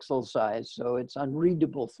pixel size. So it's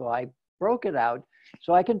unreadable. So I broke it out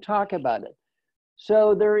so I can talk about it.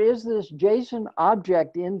 So there is this JSON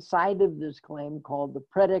object inside of this claim called the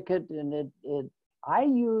predicate, and I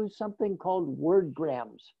use something called word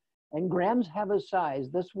grams, and grams have a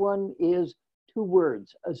size. This one is 2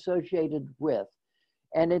 words associated with,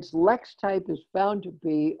 and its lex type is found to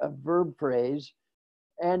be a verb phrase,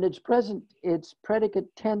 and its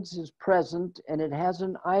predicate tense is present, and it has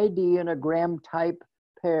an ID and a gram type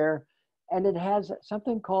pair, and it has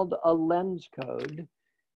something called a lens code.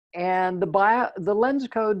 And the lens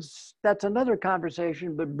codes, that's another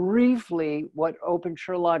conversation, but briefly what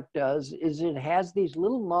OpenSherlock does is it has these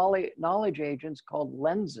little knowledge agents called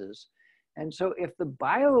lenses. And so if the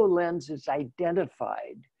bio-lens is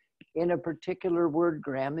identified in a particular word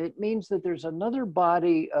gram, it means that there's another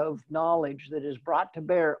body of knowledge that is brought to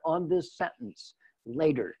bear on this sentence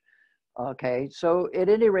later. Okay, so at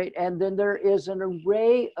any rate, and then there is an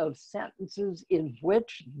array of sentences in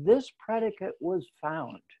which this predicate was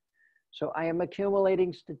found. So I am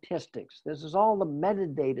accumulating statistics. This is all the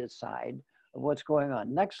metadata side of what's going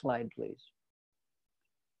on. Next slide, please.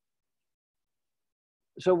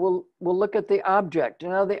 So we'll look at the object.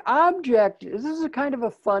 Now the object, this is a kind of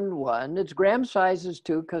a fun one. Its gram sizes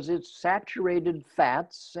too, because it's saturated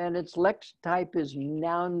fats, and its lex type is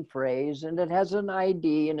noun phrase, and it has an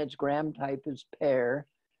ID, and its gram type is pair.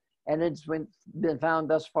 And it's been found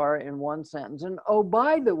thus far in one sentence. And oh,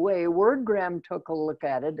 by the way, WordGram took a look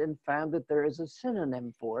at it and found that there is a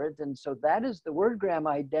synonym for it. And so that is the WordGram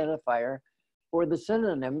identifier for the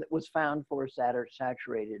synonym that was found for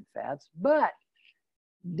saturated fats. But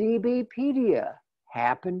DBpedia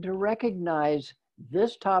happened to recognize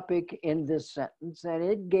this topic in this sentence, and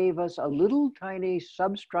it gave us a little tiny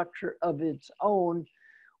substructure of its own,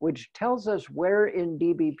 which tells us where in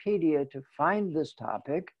DBpedia to find this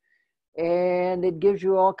topic. And it gives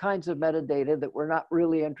you all kinds of metadata that we're not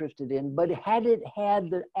really interested in. But had it had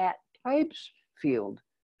the @types field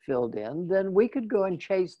filled in, then we could go and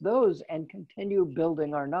chase those and continue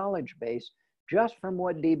building our knowledge base just from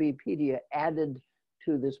what DBpedia added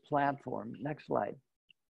to this platform. Next slide.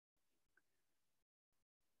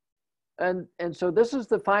 And so this is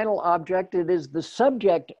the final object. It is the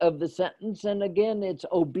subject of the sentence. And again, it's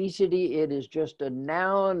obesity. It is just a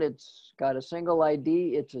noun. It's got a single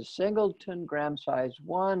ID. It's a singleton, gram size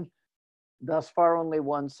 1. Thus far, only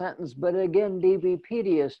one sentence. But again,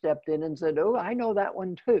 DBpedia stepped in and said, oh, I know that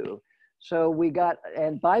one too. So we got,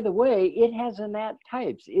 and by the way, it has an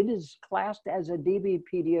 @types. It is classed as a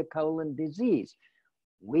DBpedia disease.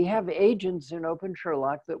 We have agents in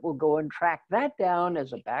OpenSherlock that will go and track that down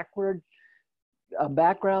as a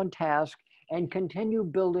background task and continue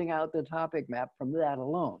building out the topic map from that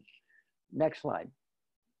alone. Next slide.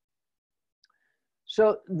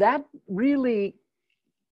 So that really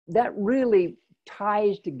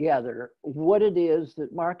ties together what it is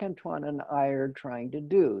that Marc-Antoine and I are trying to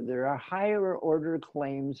do. There are higher order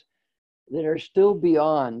claims that are still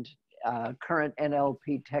beyond current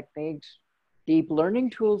NLP techniques. Deep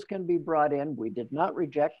learning tools can be brought in. We did not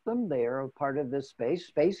reject them. They are a part of this space.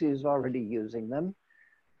 Space is already using them.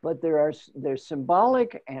 But there's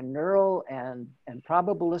symbolic and neural and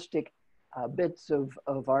probabilistic bits of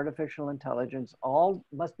artificial intelligence all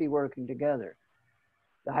must be working together.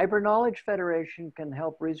 The HyperKnowledge Federation can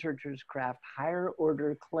help researchers craft higher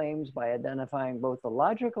order claims by identifying both the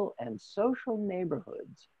logical and social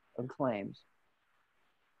neighborhoods of claims.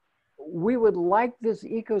 We would like this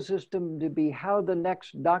ecosystem to be how the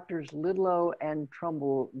next Doctors Lidlow and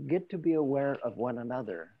Trumbull get to be aware of one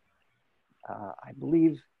another. I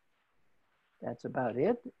believe that's about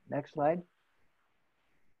it. Next slide.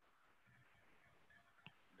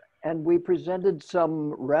 And we presented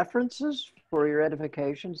some references for your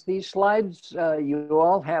edifications. These slides, you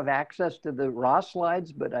all have access to the raw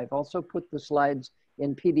slides, but I've also put the slides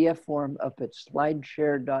in PDF form up at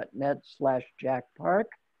slideshare.net/Jack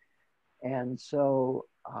Park. And so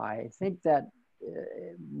I think that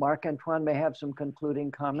Marc-Antoine may have some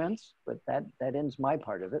concluding comments, but that ends my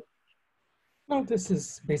part of it. No, this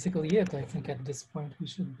is basically it. I think at this point we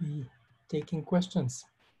should be taking questions.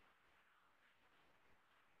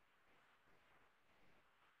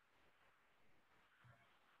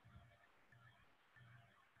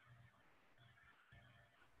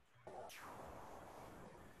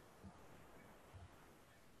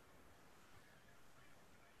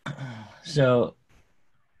 So,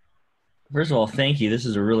 first of all, thank you. This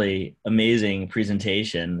is a really amazing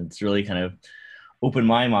presentation. It's really kind of opened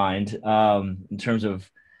my mind in terms of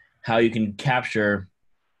how you can capture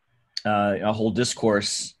a whole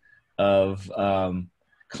discourse of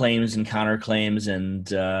claims and counterclaims and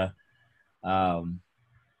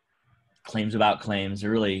claims about claims.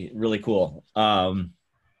 They're really, really cool. And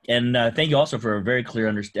thank you also for a very clear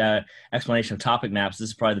explanation of topic maps. This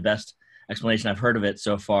is probably the best explanation I've heard of it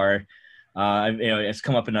so far. It's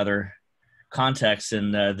come up in other contexts,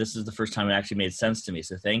 and this is the first time it actually made sense to me.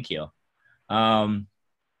 So thank you. I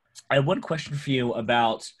have one question for you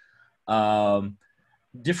about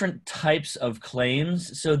different types of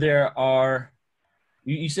claims. So there are,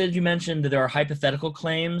 you mentioned that there are hypothetical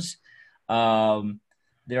claims. There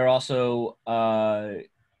are also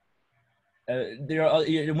there are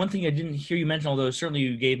one thing I didn't hear you mention, although certainly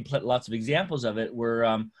you gave lots of examples of it,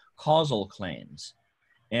 were causal claims.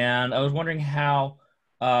 And I was wondering how,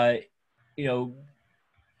 you know,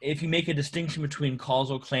 if you make a distinction between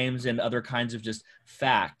causal claims and other kinds of just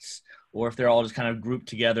facts, or if they're all just kind of grouped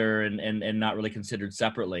together and not really considered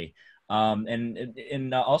separately.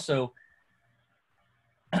 And also,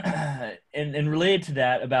 and related to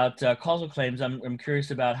that about causal claims, I'm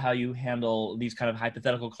curious about how you handle these kind of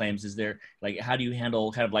hypothetical claims. Is there, like, how do you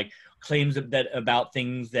handle kind of like claims that about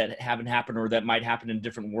things that haven't happened or that might happen in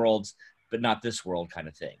different worlds, but not this world kind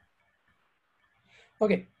of thing?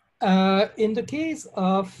 Okay. In the case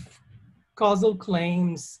of causal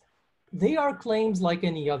claims, they are claims like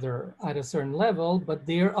any other at a certain level, but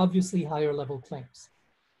they're obviously higher level claims.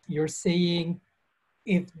 You're saying,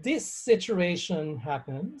 if this situation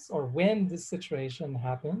happens, or when this situation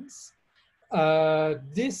happens,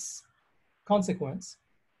 this consequence,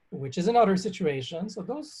 which is another situation. So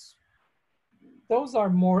those are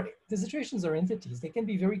more, the situations are entities. They can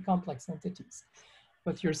be very complex entities.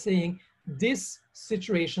 But you're saying this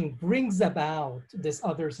situation brings about this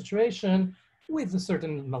other situation with a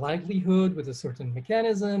certain likelihood, with a certain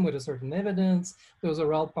mechanism, with a certain evidence. Those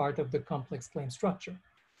are all part of the complex claim structure.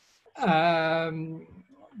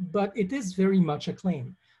 But it is very much a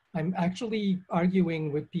claim. I'm actually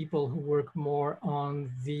arguing with people who work more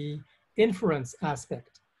on the inference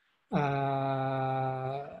aspect.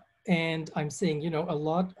 And I'm saying, you know, a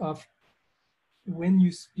lot of, when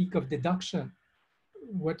you speak of deduction,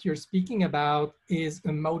 what you're speaking about is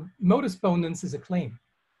a modus ponens is a claim.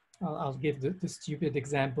 I'll give the stupid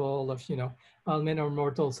example of, you know, all men are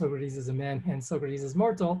mortal, Socrates is a man, hence Socrates is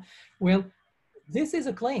mortal. Well, this is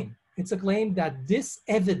a claim. It's a claim that this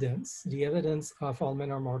evidence, the evidence of all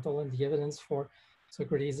men are mortal and the evidence for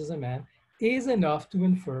Socrates is a man, is enough to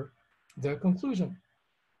infer the conclusion.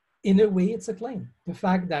 In a way, it's a claim. The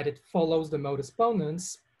fact that it follows the modus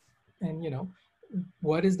ponens, and, you know,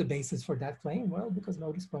 what is the basis for that claim? Well, because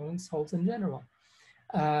modus ponens holds in general.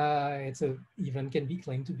 Even can be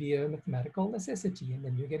claimed to be a mathematical necessity, and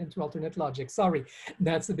then you get into alternate logic. Sorry,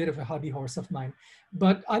 that's a bit of a hobby horse of mine.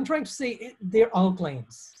 But I'm trying to say they're all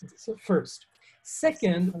claims, so first.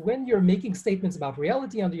 Second, when you're making statements about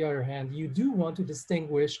reality, on the other hand, you do want to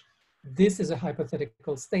distinguish, this is a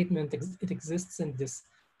hypothetical statement, it exists in this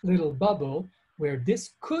little bubble where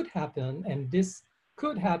this could happen, and this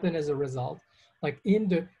could happen as a result. Like in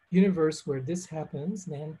the universe where this happens,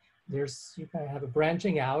 then you kind of have a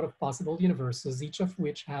branching out of possible universes, each of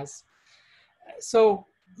which has. So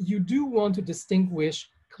you do want to distinguish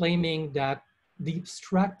claiming that the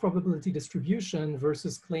abstract probability distribution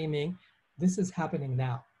versus claiming this is happening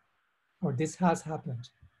now, or this has happened.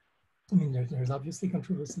 I mean, there's obviously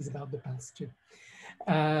controversies about the past too.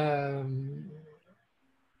 I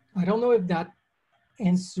don't know if that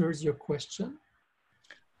answers your question.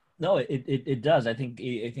 No, it does. I think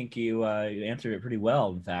you answered it pretty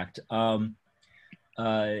well. In fact,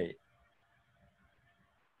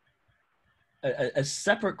 a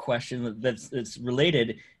separate question that's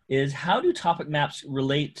related is, how do topic maps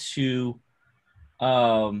relate to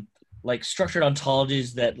like structured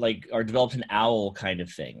ontologies that like are developed in OWL kind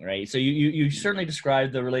of thing, right? So you certainly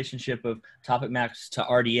described the relationship of topic maps to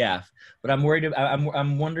RDF, but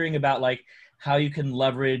I'm wondering about like how you can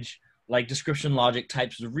leverage like description logic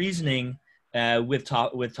types of reasoning with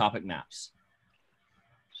topic maps.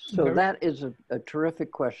 So that is a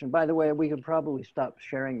terrific question. By the way, we could probably stop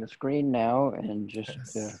sharing the screen now and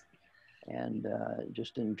just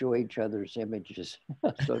just enjoy each other's images,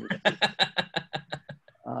 so to speak.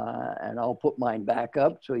 And I'll put mine back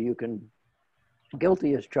up so you can,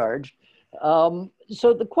 guilty as charged.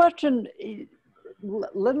 So the question,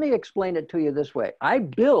 let me explain it to you this way. I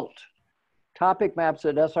built topic maps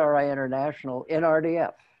at SRI International in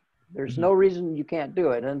RDF. There's no reason you can't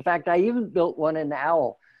do it. And in fact, I even built one in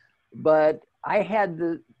OWL, but I had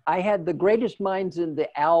the greatest minds in the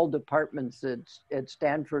OWL departments at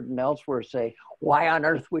Stanford and elsewhere say, why on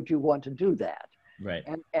earth would you want to do that? Right.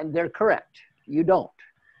 And they're correct, you don't.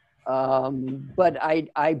 But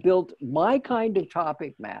I built my kind of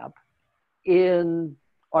topic map in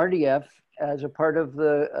RDF as a part of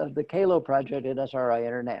the Kalo project at SRI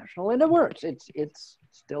International, and it works. It's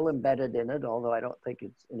still embedded in it, although I don't think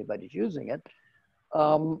anybody's using it.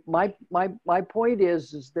 My point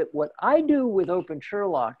is that what I do with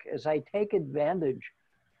OpenSherlock is I take advantage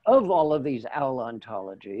of all of these OWL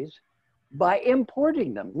ontologies by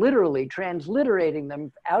importing them, literally transliterating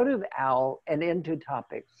them out of OWL and into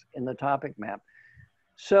topics in the topic map.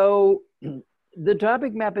 So the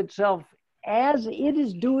topic map itself, as it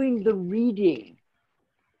is doing the reading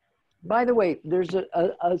By the way, there's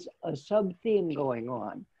a sub-theme going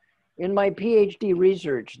on. In my PhD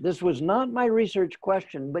research, this was not my research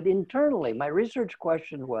question, but internally, my research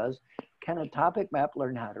question was, can a topic map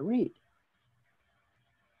learn how to read?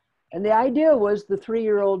 And the idea was the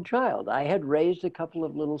 3-year-old child. I had raised a couple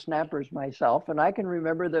of little snappers myself, and I can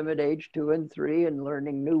remember them at age 2 and 3 and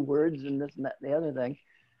learning new words and this and that and the other thing.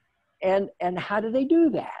 And how do they do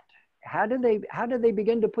that? How do they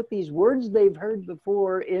begin to put these words they've heard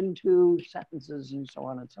before into sentences and so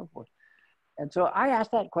on and so forth? And so I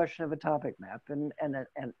asked that question of a topic map, and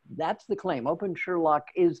that's the claim. OpenSherlock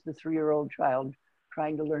is the 3-year-old child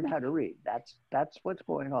trying to learn how to read. That's what's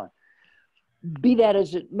going on. Be that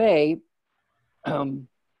as it may,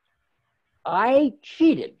 I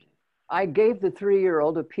cheated. I gave the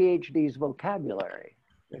 3-year-old a PhD's vocabulary,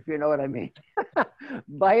 if you know what I mean,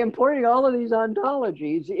 by importing all of these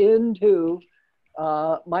ontologies into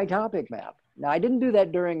my topic map. Now, I didn't do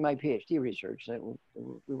that during my PhD research.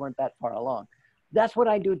 We weren't that far along. That's what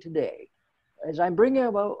I do today. As I'm bringing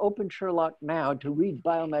about OpenSherlock now to read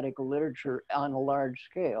biomedical literature on a large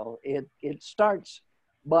scale, it starts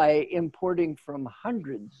by importing from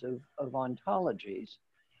hundreds of ontologies.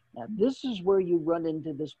 Now, this is where you run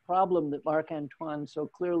into this problem that Marc-Antoine so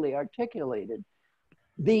clearly articulated.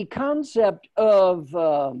 The concept of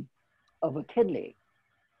a kidney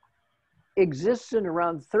exists in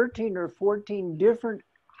around 13 or 14 different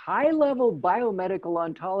high-level biomedical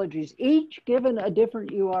ontologies, each given a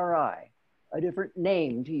different URI, a different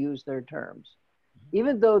name to use their terms.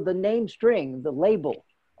 Even though the name string, the label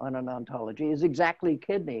on an ontology is exactly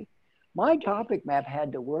kidney, my topic map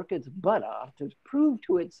had to work its butt off to prove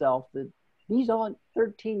to itself that these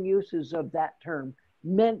 13 uses of that term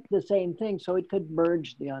meant the same thing, so it could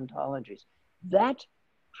merge the ontologies. That's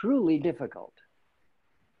truly difficult.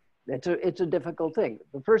 It's a difficult thing.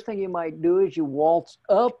 The first thing you might do is you waltz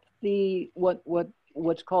up the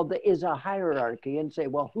what's called is a hierarchy and say,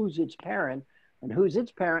 well, who's its parent and who's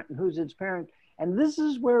its parent and who's its parent. And this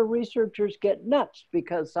is where researchers get nuts,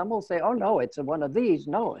 because some will say, oh no, it's a one of these.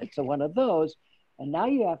 No, it's a one of those. And now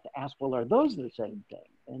you have to ask, well, are those the same thing?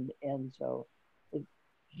 And so,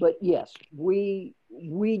 but yes, we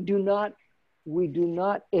do not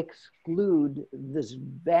exclude this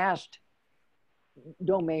vast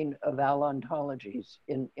domain of ontologies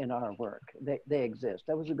in our work. They exist.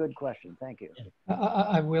 That was a good question. Thank you.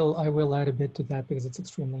 I will add a bit to that because it's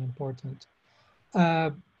extremely important.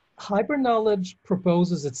 HyperKnowledge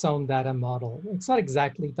proposes its own data model. It's not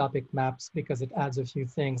exactly topic maps because it adds a few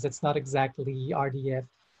things. It's not exactly RDF.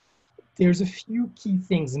 There's a few key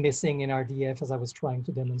things missing in RDF, as I was trying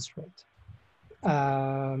to demonstrate.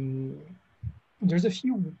 There's a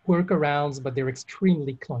few workarounds, but they're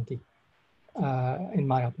extremely clunky, in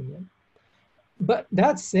my opinion. But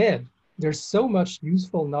that said, there's so much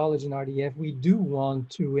useful knowledge in RDF, we do want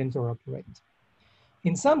to interoperate.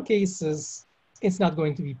 In some cases, it's not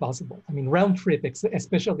going to be possible. I mean, round trip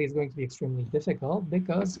especially is going to be extremely difficult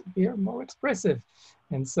because we are more expressive.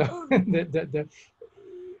 And so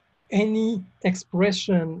any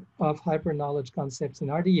expression of HyperKnowledge concepts in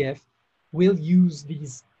RDF will use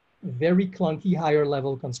these very clunky higher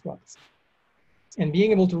level constructs. And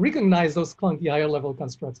being able to recognize those clunky higher level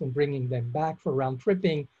constructs and bringing them back for round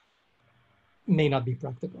tripping may not be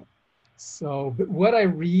practical. So but what I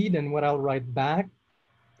read and what I'll write back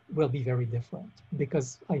will be very different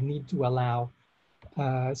because I need to allow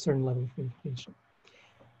a certain level of information.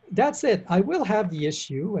 That's it. I will have the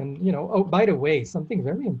issue and, oh, by the way, something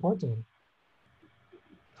very important.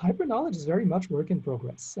 HyperKnowledge is very much work in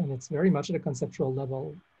progress and it's very much at a conceptual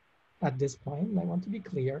level at this point. And I want to be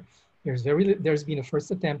clear. There's been a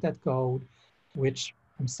first attempt at code, which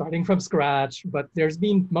I'm starting from scratch, but there's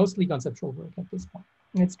been mostly conceptual work at this point.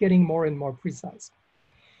 It's getting more and more precise.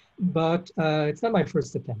 But it's not my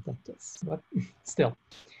first attempt at this, but still.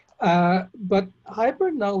 But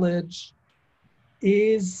HyperKnowledge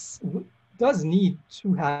does need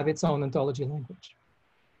to have its own ontology language.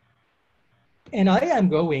 And I am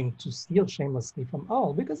going to steal shamelessly from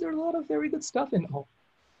OWL because there's a lot of very good stuff in OWL.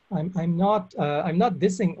 I'm not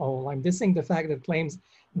dissing OWL. I'm dissing the fact that claims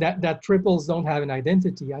that triples don't have an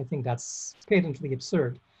identity. I think that's patently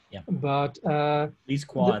absurd. Yeah. But these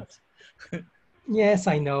quads. Yes,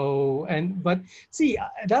 I know. But see,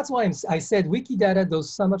 that's why I said Wikidata does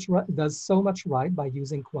so much right by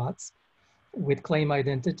using quads with claim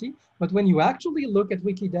identity. But when you actually look at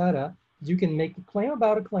Wikidata, you can make a claim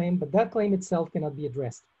about a claim, but that claim itself cannot be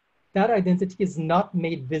addressed. That identity is not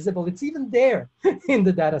made visible. It's even there in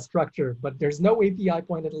the data structure, but there's no API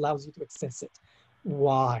point that allows you to access it.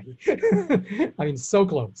 Why? I mean, so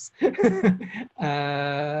close.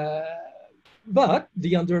 But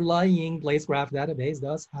the underlying place graph database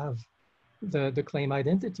does have the claim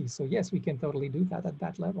identity. So yes, we can totally do that at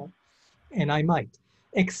that level. And I might,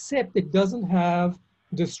 except it doesn't have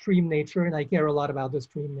the stream nature, and I care a lot about the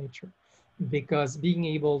stream nature, because being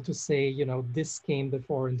able to say, you know, this came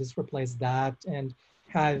before and this replaced that, and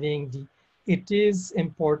having the, it is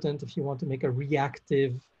important if you want to make a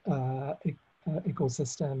reactive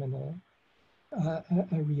ecosystem and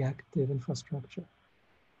a reactive infrastructure.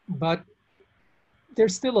 But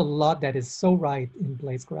there's still a lot that is so right in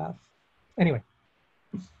place graph. Anyway.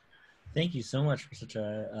 Thank you so much for such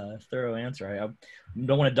a thorough answer. I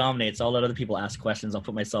don't want to dominate, so I'll let other people ask questions. I'll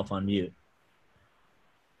put myself on mute.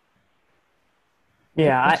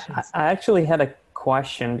 Yeah, I actually had a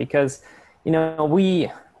question because, you know,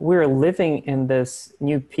 we're living in this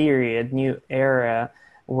new period, new era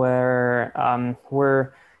where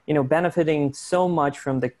we're, you know, benefiting so much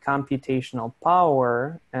from the computational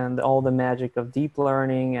power and all the magic of deep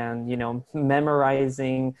learning and, you know,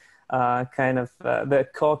 memorizing the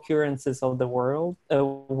co-occurrences of the world,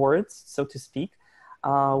 words, so to speak.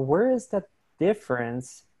 Where is that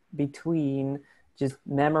difference between just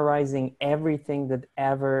memorizing everything that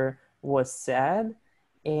ever was said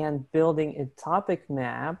and building a topic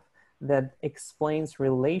map that explains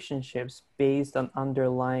relationships based on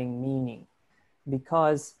underlying meaning?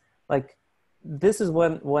 Because like, this is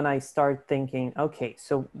when I start thinking, okay,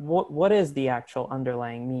 so what is the actual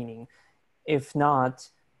underlying meaning? If not,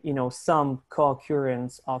 you know, some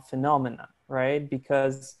co-occurrence of phenomena, right?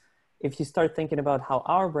 Because if you start thinking about how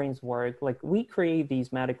our brains work, like we create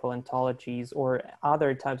these medical ontologies or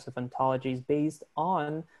other types of ontologies based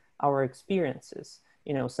on our experiences.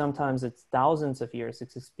 You know, sometimes it's thousands of years of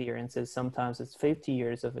experiences, sometimes it's 50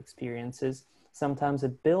 years of experiences, sometimes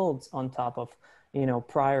it builds on top of, you know,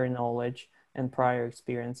 prior knowledge and prior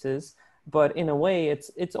experiences. But in a way,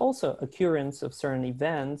 it's also occurrence of certain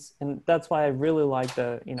events, and that's why I really like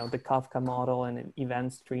the, you know, the Kafka model and an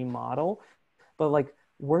event stream model. But like,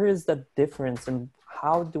 where is the difference, and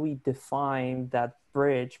how do we define that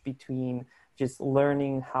bridge between just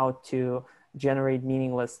learning how to generate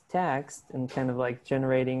meaningless text and kind of like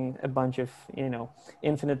generating a bunch of, you know,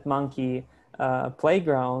 infinite monkey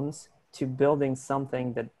playgrounds to building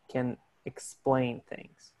something that can explain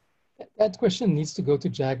things? That question needs to go to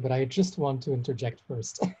Jack, but I just want to interject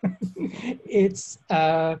first. It's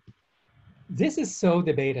this is so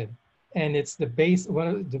debated, and it's one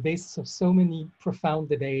of the basis of so many profound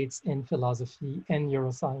debates in philosophy and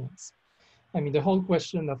neuroscience. I mean, the whole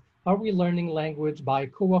question of, are we learning language by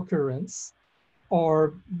co-occurrence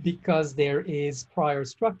or because there is prior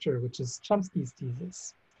structure, which is Chomsky's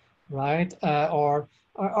thesis, right? Or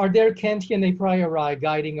are there Kantian a priori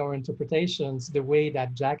guiding our interpretations the way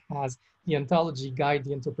that Jack has the ontology guide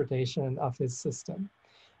the interpretation of his system?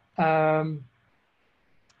 I'm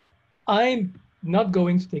not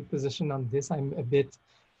going to take position on this. I'm a bit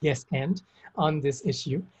yes and on this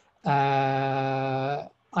issue. I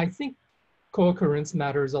think co-occurrence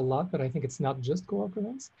matters a lot, but I think it's not just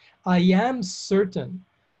co-occurrence. I am certain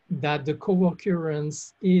that the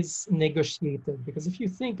co-occurrence is negotiated, because if you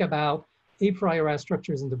think about a priori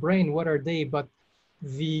structures in the brain, what are they but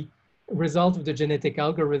the result of the genetic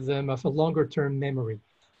algorithm of a longer term memory,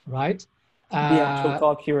 right? The actual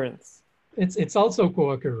co-occurrence. It's also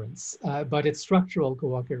co-occurrence, but it's structural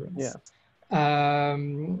co-occurrence. Yeah.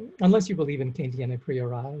 Unless you believe in Kantian a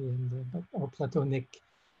priori and, or Platonic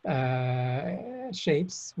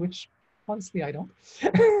shapes, which honestly I don't.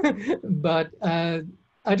 But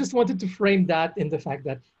I just wanted to frame that in the fact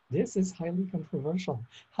that this is highly controversial.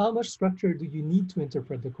 How much structure do you need to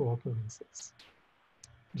interpret the co-occurrences?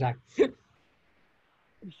 Jack.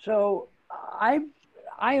 So I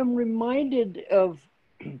am reminded of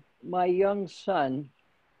my young son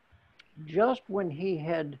just when he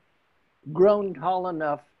had grown tall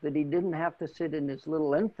enough that he didn't have to sit in his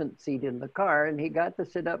little infant seat in the car, and he got to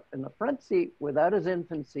sit up in the front seat without his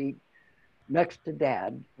infant seat next to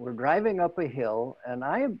Dad. We're driving up a hill, and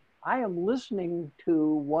I am listening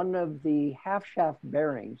to one of the half shaft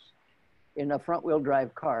bearings in a front wheel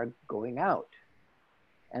drive car going out.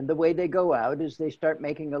 And the way they go out is they start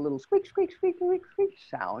making a little squeak, squeak, squeak, squeak, squeak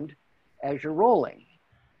sound as you're rolling.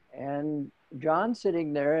 And John's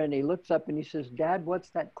sitting there and he looks up and he says, "Dad, what's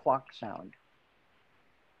that clock sound?"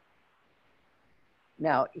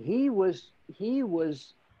 Now, he was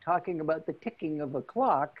talking about the ticking of a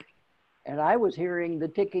clock, and I was hearing the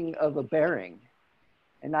ticking of a bearing.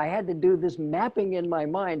 And I had to do this mapping in my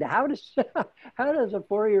mind. How does a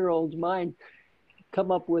 4-year-old's mind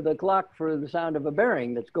come up with a clock for the sound of a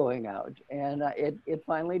bearing that's going out? And it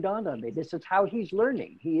finally dawned on me. This is how he's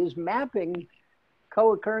learning. He is mapping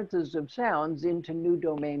co-occurrences of sounds into new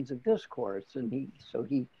domains of discourse. And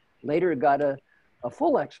he later got a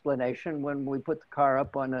full explanation when we put the car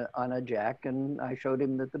up on a jack, and I showed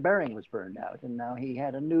him that the bearing was burned out, and now he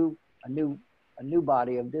had a new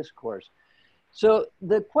body of discourse. So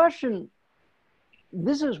the question,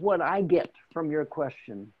 this is what I get from your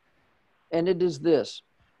question, and it is this: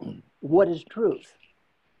 what is truth?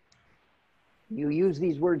 You use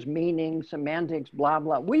these words, meaning, semantics, blah,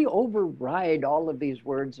 blah. We override all of these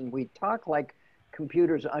words and we talk like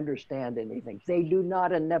computers understand anything. They do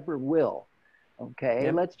not and never will. Okay,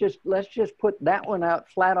 Yep. let's just put that one out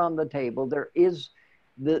flat on the table. There is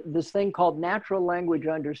this thing called natural language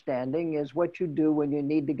understanding is what you do when you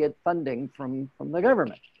need to get funding from the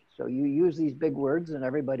government. So you use these big words and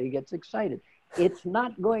everybody gets excited. It's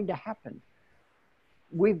not going to happen.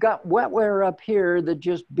 We've got wetware up here that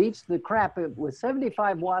just beats the crap with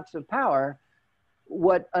 75 watts of power,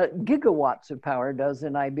 what gigawatts of power does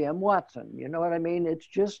in IBM Watson. You know what I mean? It's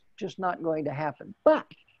just not going to happen. But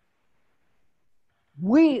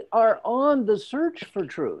we are on the search for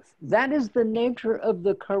truth. That is the nature of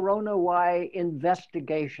the CoronaWhy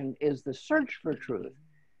investigation, is the search for truth.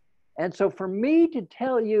 And so for me to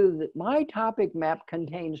tell you that my topic map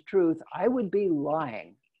contains truth, I would be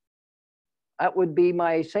lying. That would be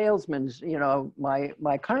my salesman's, you know,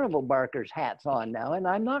 my carnival barker's hat's on now, and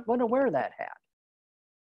I'm not going to wear that hat.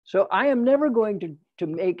 So I am never going to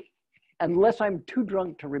make, unless I'm too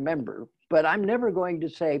drunk to remember, but I'm never going to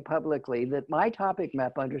say publicly that my topic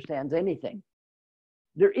map understands anything.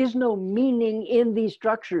 There is no meaning in these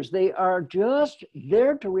structures. They are just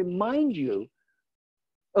there to remind you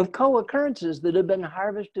of co-occurrences that have been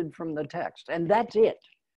harvested from the text, and that's it.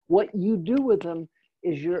 What you do with them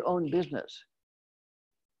is your own business.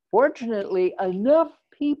 Fortunately, enough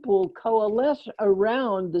people coalesce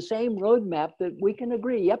around the same roadmap that we can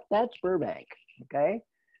agree, yep, that's Burbank, okay?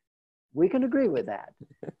 We can agree with that.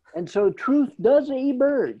 And so truth does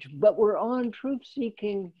emerge, but we're on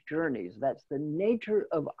truth-seeking journeys. That's the nature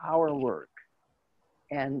of our work.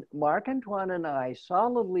 And Marc-Antoine and I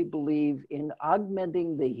solidly believe in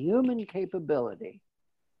augmenting the human capability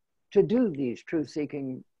to do these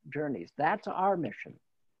truth-seeking journeys. That's our mission.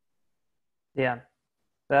 Yeah,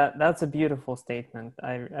 that's a beautiful statement.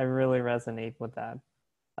 I really resonate with that.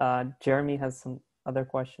 Jeremy has some other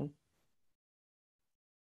question.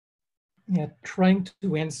 Yeah, trying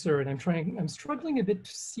to answer it. I'm struggling a bit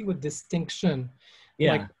to see what distinction.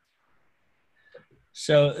 Yeah. Like,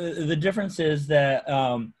 so the difference is that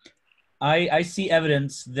I see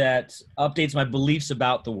evidence that updates my beliefs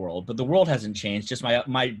about the world, but the world hasn't changed. Just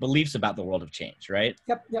my beliefs about the world have changed, right?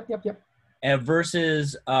 Yep. And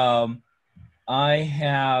versus I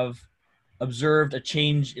have observed a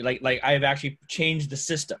change, like I've actually changed the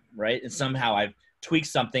system, right? And somehow I've tweaked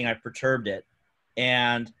something, I've perturbed it,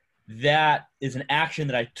 and that is an action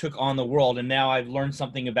that I took on the world, and now I've learned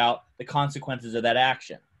something about the consequences of that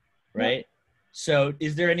action, right? Yep. So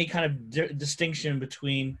is there any kind of distinction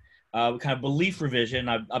between kind of belief revision,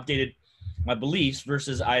 I've updated my beliefs,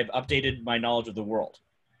 versus I've updated my knowledge of the world?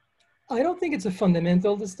 I don't think it's a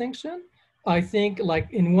fundamental distinction. I think,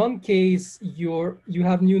 like, in one case, you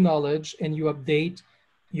have new knowledge and you update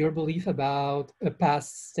your belief about a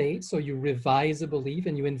past state. So you revise a belief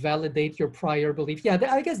and you invalidate your prior belief. Yeah,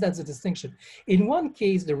 I guess that's a distinction. In one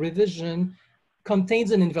case, the revision contains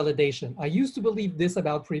an invalidation. I used to believe this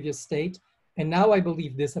about previous state, and now I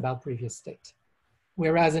believe this about previous state.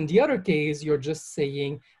 Whereas in the other case, you're just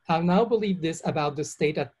saying, I now believe this about the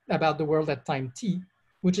state, about the world at time t,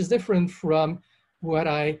 which is different from what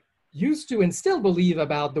I used to and still believe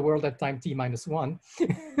about the world at time t-1,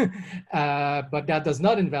 but that does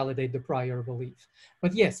not invalidate the prior belief.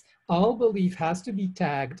 But yes, all belief has to be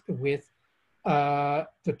tagged with the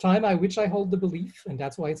time at which I hold the belief, and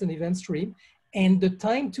that's why it's an event stream, and the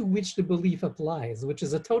time to which the belief applies, which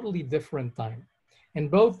is a totally different time. And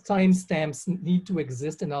both timestamps need to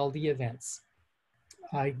exist in all the events,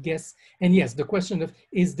 I guess. And yes, the question of,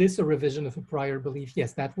 is this a revision of a prior belief?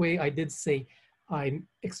 Yes, that way I did say I'm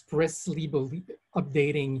expressly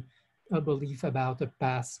updating a belief about a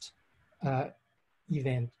past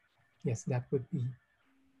event. Yes, that would be.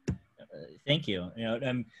 Thank you. You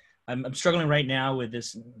know, I'm struggling right now with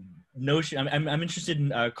this notion. I'm interested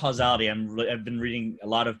in causality. I've been reading a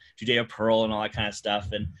lot of Judeo-Pearl and all that kind of stuff,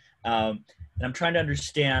 and I'm trying to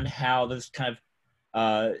understand how this kind of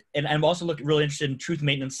and I'm also really interested in truth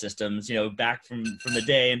maintenance systems, you know, back from the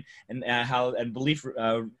day, and how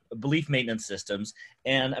belief maintenance systems,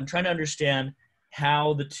 and I'm trying to understand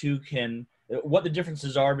how the two can, what the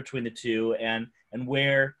differences are between the two, and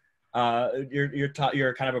where your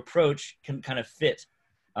kind of approach can kind of fit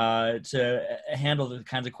to handle the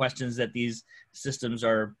kinds of questions that these systems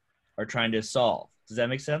are trying to solve. Does that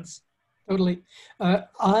make sense? Totally.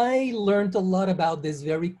 I learned a lot about this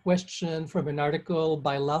very question from an article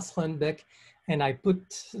by Lars Rönnbeck, and I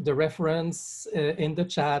put the reference in the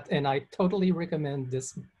chat, and I totally recommend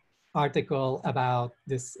this article about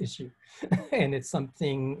this issue. And it's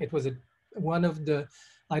something, it was one of the,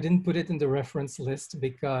 I didn't put it in the reference list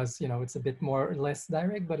because, you know, it's a bit more or less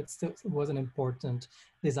direct, but it still was an important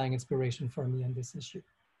design inspiration for me on this issue.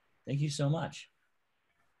 Thank you so much.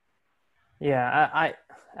 Yeah, I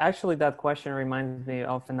actually, that question reminds me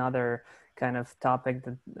of another kind of topic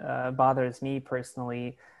that bothers me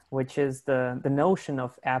personally, which is the notion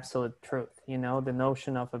of absolute truth, you know, the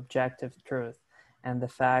notion of objective truth, and the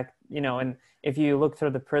fact, you know, and if you look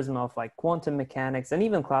through the prism of like quantum mechanics and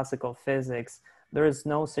even classical physics, there is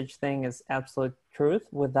no such thing as absolute truth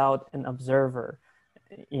without an observer,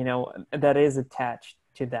 you know, that is attached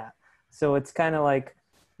to that. So it's kind of like,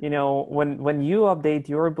 you know, when you update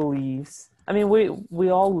your beliefs, I mean, we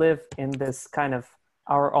all live in this kind of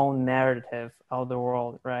our own narrative of the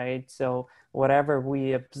world, right? So whatever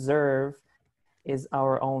we observe is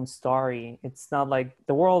our own story. It's not like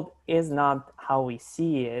the world is not how we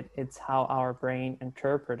see it, it's how our brain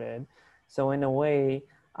interprets it. So in a way,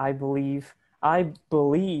 I believe,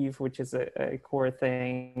 which is a core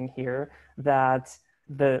thing here, that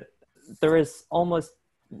there is almost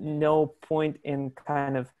no point in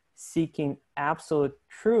kind of seeking absolute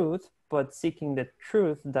truth, but seeking the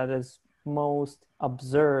truth that is most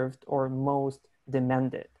observed or most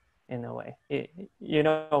demanded in a way. You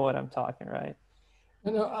know what I'm talking, right?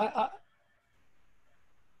 No,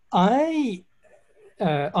 I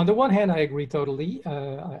on the one hand, I agree totally.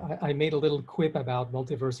 I made a little quip about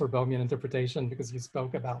multiverse or Bohmian interpretation because you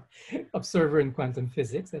spoke about observer in quantum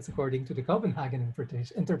physics. That's according to the Copenhagen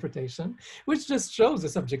interpretation, which just shows the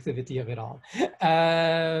subjectivity of it all.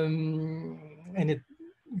 And it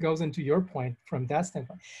goes into your point from that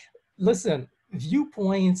standpoint. Listen,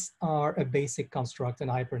 viewpoints are a basic construct in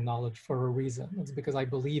HyperKnowledge for a reason. It's because I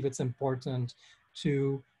believe it's important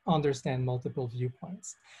to understand multiple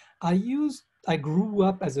viewpoints. I grew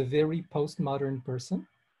up as a very postmodern person.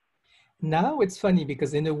 Now it's funny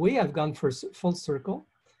because in a way I've gone full circle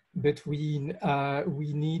between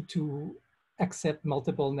we need to accept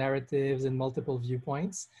multiple narratives and multiple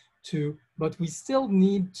viewpoints but we still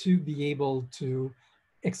need to be able to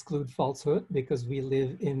exclude falsehood because we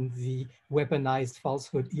live in the weaponized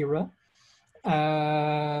falsehood era.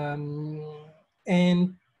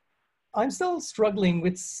 And I'm still struggling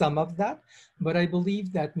with some of that, but I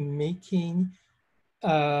believe that mapping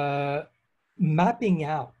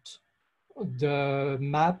out the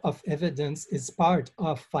map of evidence is part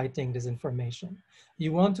of fighting disinformation.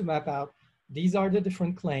 You want to map out, these are the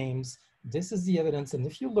different claims, this is the evidence, and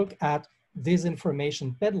if you look at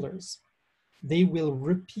disinformation peddlers, they will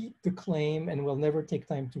repeat the claim and will never take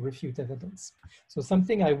time to refute evidence. So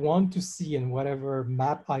something I want to see in whatever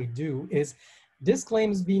map I do is this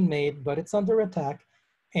claim is being made, but it's under attack,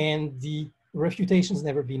 and the refutation's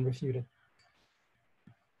never been refuted.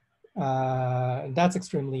 That's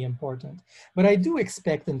extremely important. But I do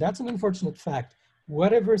expect, and that's an unfortunate fact,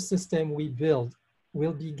 whatever system we build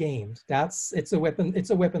will be gamed. It's a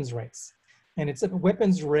weapons race. And it's a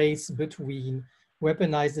weapons race between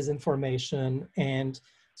weaponized disinformation and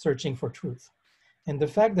searching for truth. And the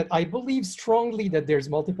fact that I believe strongly that there's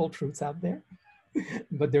multiple truths out there,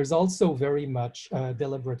 but there's also very much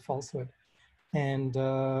deliberate falsehood. And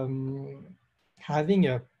having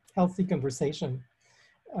a healthy conversation,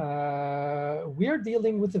 we're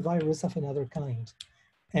dealing with a virus of another kind.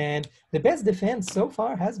 And the best defense so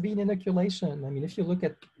far has been inoculation. I mean, if you look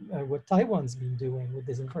at what Taiwan's been doing with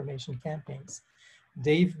disinformation campaigns,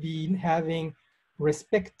 they've been having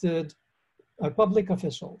respected public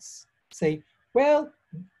officials say, well,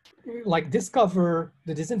 like discover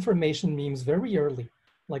the disinformation memes very early.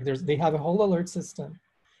 Like they have a whole alert system.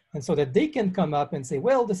 And so that they can come up and say,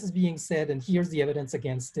 well, this is being said and here's the evidence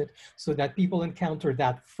against it, so that people encounter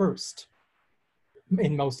that first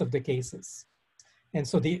in most of the cases. And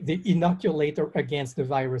so they inoculate against the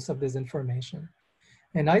virus of disinformation.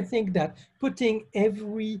 And I think that putting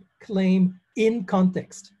every claim in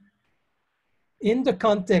context, in the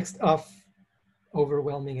context of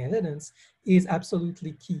overwhelming evidence, is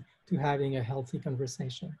absolutely key to having a healthy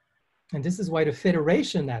conversation. And this is why the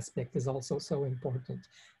federation aspect is also so important.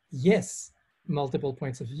 Yes, multiple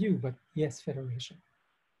points of view, but yes, federation.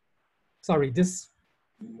 Sorry, this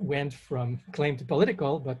went from claim to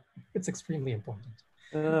political, but it's extremely important.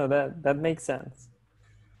 No, that makes sense.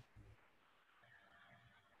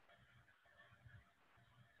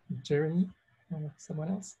 Jeremy, Someone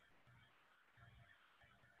else?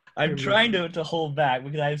 I'm trying to hold back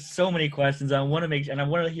because I have so many questions. I want to make, and I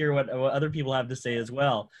want to hear what other people have to say as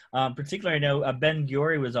well. Particularly, I know Ben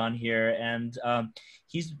Giori was on here, and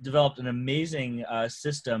he's developed an amazing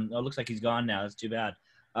system. Oh, it looks like he's gone now. That's too bad.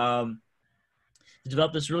 He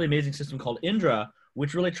developed this really amazing system called Indra,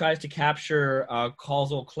 which really tries to capture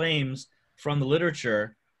causal claims from the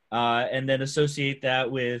literature and then associate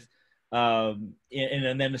that with, and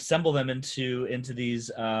then assemble them into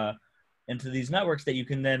these networks that you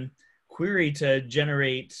can then query to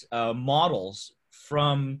generate models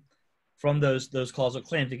from those causal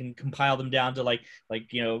claims. You can compile them down to like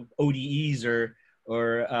ODEs or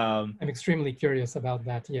I'm extremely curious about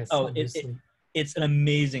that. Yes. Oh, obviously. It's an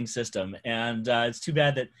amazing system, and it's too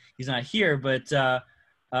bad that he's not here, but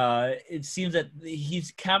it seems that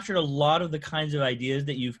he's captured a lot of the kinds of ideas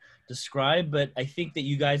that you've described, but I think that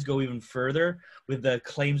you guys go even further with the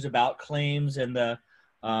claims about claims and the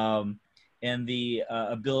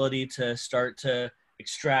ability to start to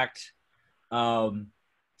extract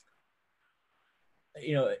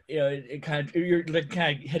it kind of, you're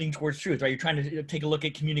kind of heading towards truth, right? You're trying to take a look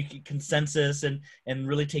at communicate consensus and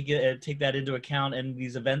really take that into account. And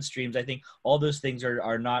these event streams, I think all those things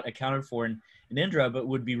are not accounted for in Indra, but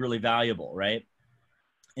would be really valuable, right?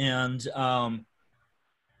 And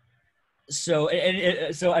so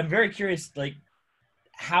I'm very curious, like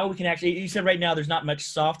how we can actually. You said right now there's not much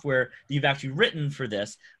software that you've actually written for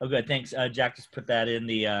this. Oh, good, thanks. Jack just put that in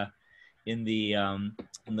the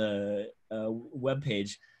web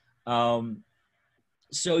page.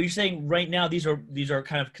 So you're saying right now these are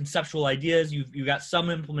kind of conceptual ideas. You've got some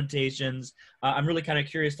implementations. I'm really kind of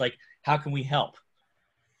curious, like how can we help?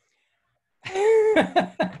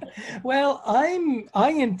 Well, I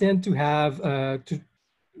intend to have to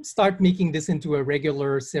start making this into a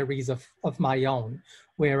regular series of my own,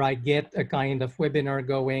 where I get a kind of webinar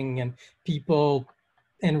going and people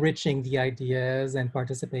enriching the ideas and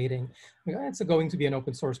participating. It's going to be an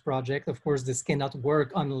open source project. Of course, this cannot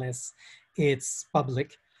work unless it's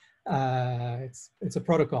public. It's a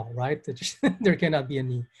protocol, right? There cannot be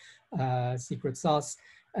any secret sauce.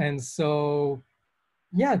 And so,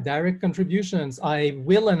 yeah, direct contributions. I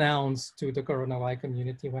will announce to the CoronaWhy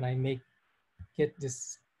community when I get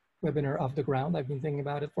this webinar off the ground. I've been thinking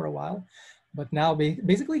about it for a while, but now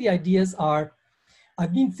basically the ideas are,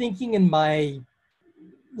 I've been thinking in my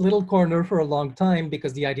little corner for a long time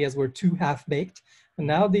because the ideas were too half-baked, and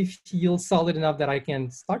now they feel solid enough that I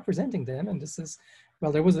can start presenting them. And this is,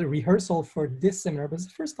 well, there was a rehearsal for this seminar, but it's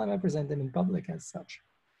the first time I present them in public as such,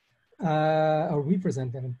 or we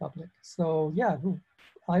present them in public. So yeah,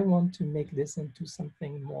 I want to make this into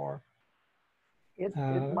something more. It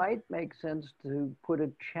might make sense to put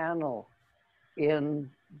a channel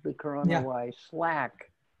in the CoronaWhy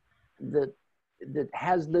Slack that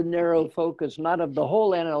has the narrow focus, not of the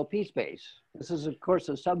whole NLP space. This is, of course,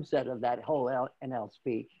 a subset of that whole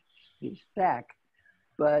NLP stack,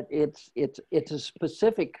 but it's a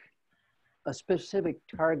specific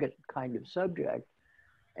target kind of subject,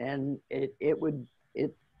 and it's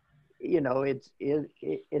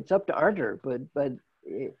up to Arthur, but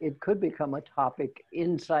it could become a topic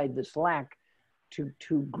inside the Slack to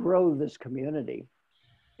grow this community.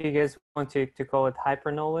 Do you guys want to call it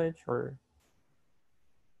HyperKnowledge or?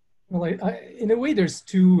 Well, in a way, there's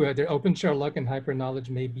two, there OpenSherlock and HyperKnowledge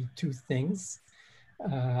may be two things.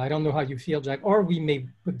 I don't know how you feel, Jack, or we may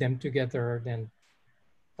put them together then.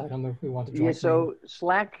 I don't know if we want to. Yeah, so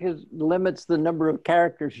Slack limits the number of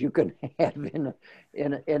characters you can have in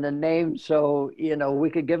a name. So, we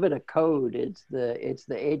could give it a code. It's the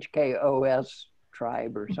HKOS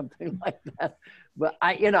tribe or something like that. But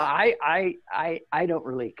I don't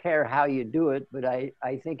really care how you do it, but I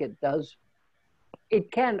think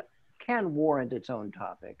it can warrant its own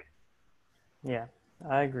topic. Yeah,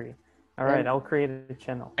 I agree. All right, I'll create a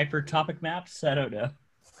channel. Hyper topic maps? I don't know.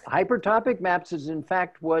 Hypertopic maps is in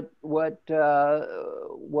fact what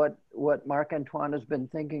Marc-Antoine has been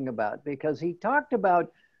thinking about, because he talked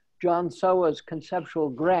about John Soa's conceptual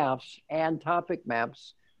graphs and topic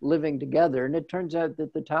maps living together. And it turns out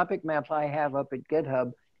that the topic map I have up at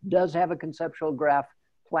GitHub does have a conceptual graph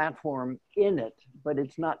platform in it, but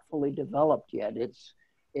it's not fully developed yet.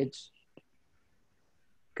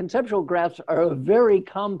 Conceptual graphs are a very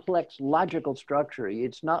complex logical structure.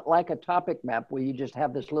 It's not like a topic map where you just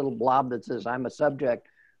have this little blob that says, I'm a subject.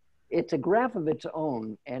 It's a graph of its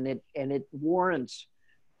own, and it warrants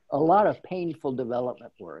a lot of painful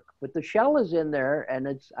development work. But the shell is in there, and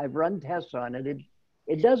I've run tests on it.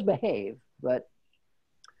 It does behave, but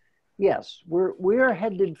yes, we're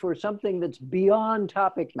headed for something that's beyond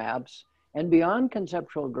topic maps and beyond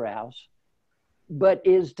conceptual graphs, but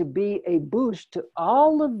is to be a boost to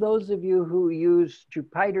all of those of you who use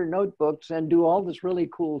Jupyter notebooks and do all this really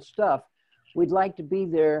cool stuff. We'd like to be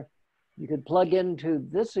there. You could plug into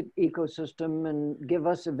this ecosystem and give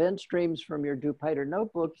us event streams from your Jupyter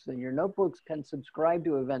notebooks, and your notebooks can subscribe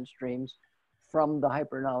to event streams from the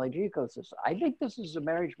HyperKnowledge ecosystem. I think this is a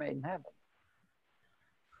marriage made in heaven.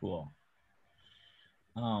 Cool.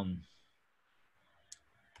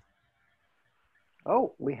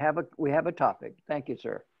 Oh, we have a topic. Thank you,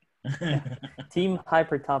 sir. Team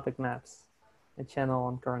Hypertopic Maps, a channel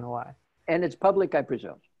on CoronaWhy. And it's public, I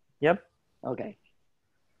presume. Yep. Okay.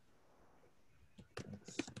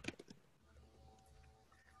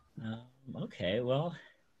 Okay, well.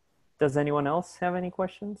 Does anyone else have any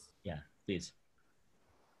questions? Yeah, please.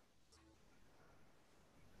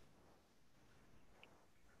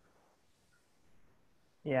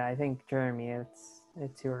 Yeah, I think Jeremy,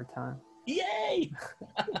 it's your time. Yay!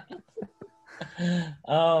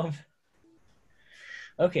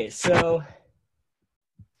 Okay, so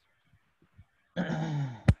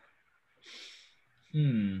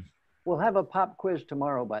We'll have a pop quiz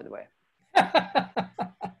tomorrow, by the way.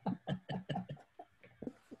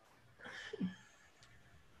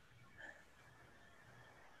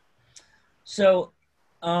 So,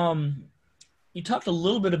 you talked a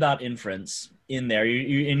little bit about inference in there.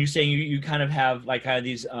 You're saying you kind of have like kind of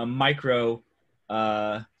these microservices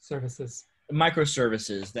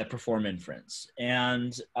that perform inference,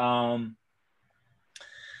 and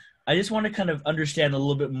I just want to kind of understand a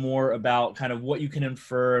little bit more about kind of what you can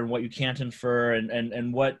infer and what you can't infer,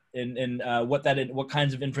 and what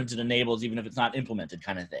kinds of inference it enables, even if it's not implemented,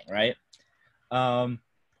 kind of thing, right?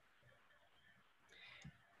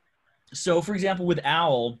 So, for example, with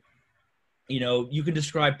OWL, you can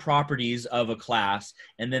describe properties of a class,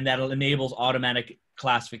 and then that enables automatic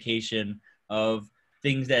classification of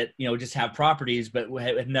things that, just have properties, but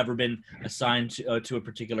have never been assigned to a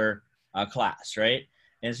particular class, right?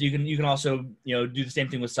 And so you can also, do the same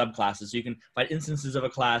thing with subclasses. So you can find instances of a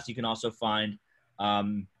class. You can also find,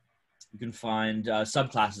 subclasses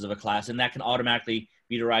of a class, and that can automatically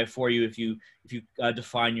be derived for you if you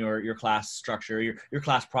define your class structure, your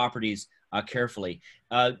class properties carefully.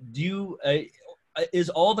 Is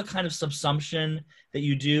all the kind of subsumption that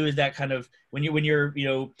you do, is that kind of when you're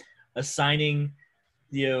assigning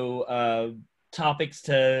topics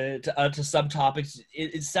to subtopics?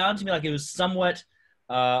 It sounded to me like it was somewhat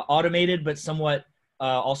automated, but somewhat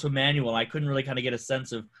also manual. I couldn't really kind of get a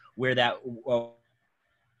sense of where that.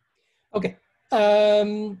 Okay.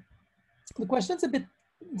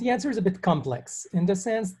 The answer is a bit complex in the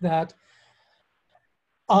sense that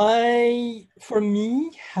for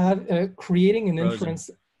me, creating an inference.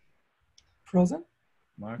 Frozen?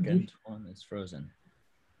 Marc-Antoine is frozen.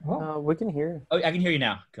 Oh. We can hear. Oh, I can hear you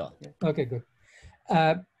now. Cool. Okay, good.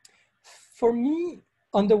 For me,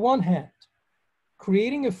 on the one hand,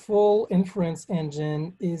 creating a full inference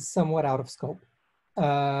engine is somewhat out of scope,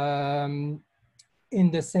 in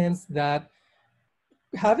the sense that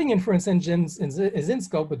having inference engines is in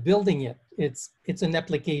scope, but building it's an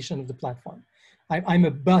application of the platform. I'm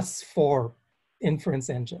a bus for inference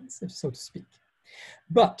engines, so to speak.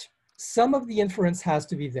 But some of the inference has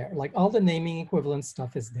to be there, like all the naming equivalent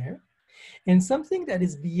stuff is there. And something that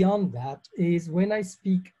is beyond that is when I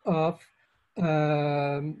speak of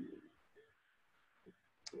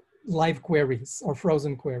live queries or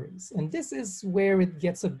frozen queries. And this is where it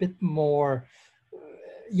gets a bit more,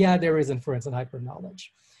 yeah, there is inference and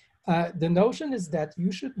HyperKnowledge. The notion is that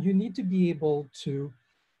you need to be able to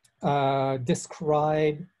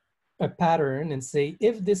describe a pattern and say,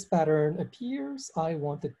 if this pattern appears, I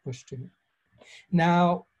want it pushed to me.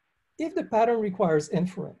 Now, if the pattern requires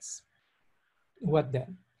inference, what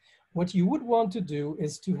then? What you would want to do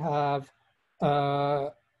is to have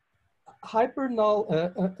an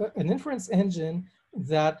inference engine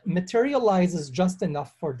that materializes just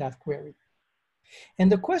enough for that query.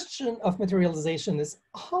 And the question of materialization has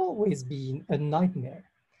always been a nightmare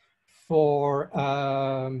for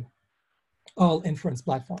all inference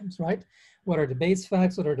platforms, right? What are the base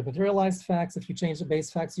facts? What are the materialized facts? If you change the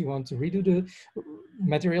base facts, you want to redo the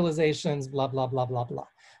materializations, blah, blah, blah, blah, blah.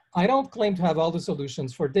 I don't claim to have all the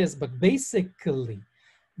solutions for this, but basically,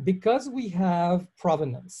 because we have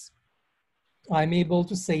provenance, I'm able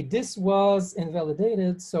to say this was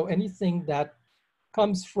invalidated, so anything that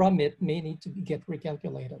comes from it may need to get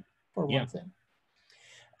recalculated for one thing.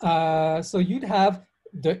 So you'd have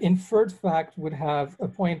the inferred fact would have a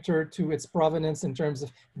pointer to its provenance in terms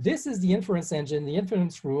of this is the inference engine, the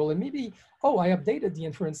inference rule, and maybe, oh, I updated the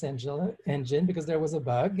inference engine because there was a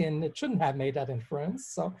bug and it shouldn't have made that inference.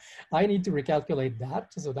 So I need to recalculate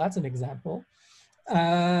that. So that's an example.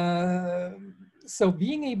 So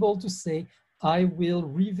being able to say, I will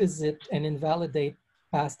revisit and invalidate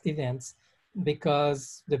past events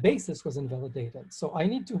because the basis was invalidated. So I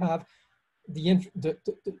need to have the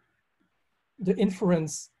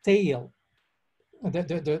inference tail,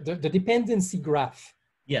 the dependency graph.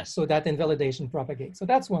 Yes. So that invalidation propagates. So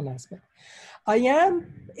that's one aspect. I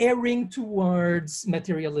am erring towards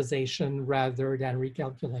materialization rather than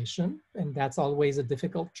recalculation. And that's always a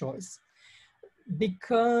difficult choice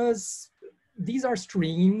because these are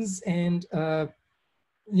streams and,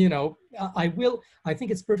 you know, I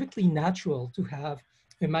think it's perfectly natural to have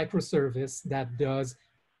a microservice that does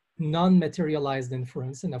non-materialized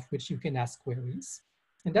inference and of which you can ask queries.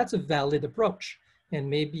 And that's a valid approach. And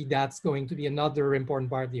maybe that's going to be another important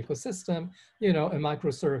part of the ecosystem, you know, a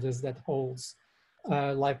microservice that holds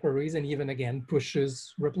live queries and even again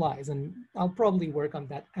pushes replies. And I'll probably work on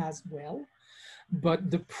that as well. But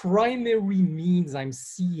the primary means I'm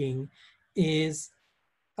seeing is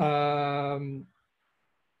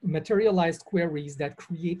materialized queries that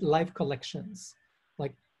create live collections.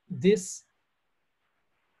 Like this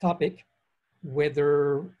topic,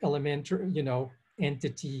 whether elementary, you know,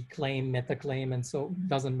 entity, claim, meta claim, and so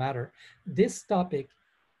doesn't matter. This topic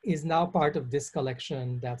is now part of this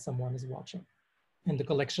collection that someone is watching. And the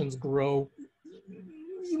collections grow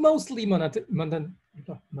mostly monotonically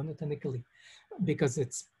because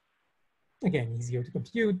it's, again, easier to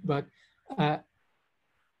compute, but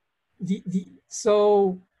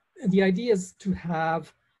so the idea is to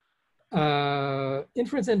have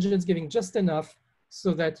inference engines giving just enough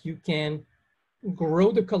so that you can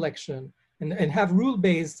grow the collection and have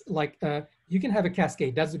rule-based, like you can have a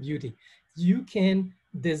cascade, that's the beauty. You can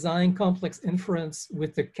design complex inference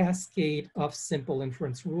with the cascade of simple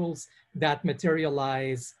inference rules that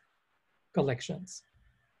materialize collections.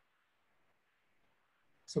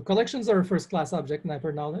 So collections are a first-class object in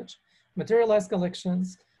HyperKnowledge. Materialized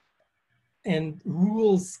collections and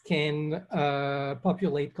rules can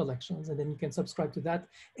populate collections, and then you can subscribe to that,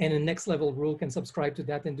 and a next level rule can subscribe to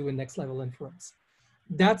that and do a next level inference.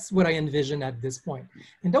 That's what I envision at this point.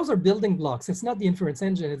 And those are building blocks. It's not the inference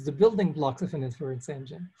engine, it's the building blocks of an inference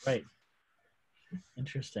engine. Right.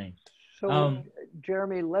 Interesting. So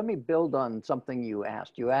Jeremy, let me build on something you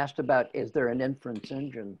asked. You asked about, is there an inference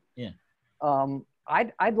engine? Yeah.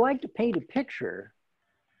 I'd like to paint a picture.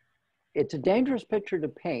 It's a dangerous picture to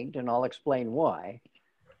paint, and I'll explain why.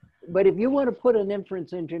 But if you want to put an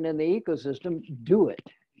inference engine in the ecosystem, do it.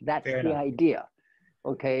 That's the idea.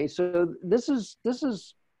 Okay, so this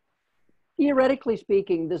is theoretically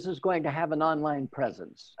speaking, this is going to have an online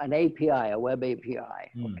presence, an API, a web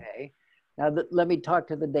API. Okay. Now let me talk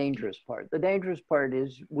to the dangerous part. The dangerous part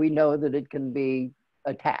is we know that it can be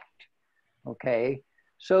attacked. Okay.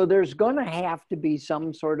 So there's going to have to be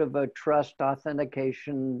some sort of a trust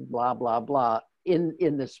authentication, blah, blah, blah in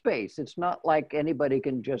the space. It's not like anybody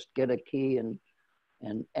can just get a key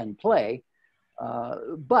and play.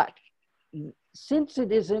 But since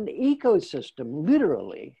it is an ecosystem,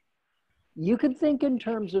 literally, you could think in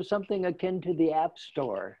terms of something akin to the App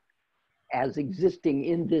Store as existing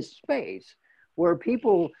in this space, where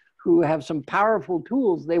people who have some powerful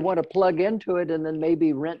tools, they want to plug into it and then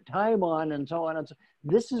maybe rent time on and so on. And so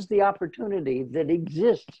this is the opportunity that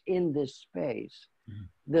exists in this space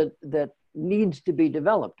that needs to be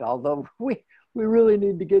developed. Although we really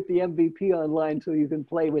need to get the MVP online so you can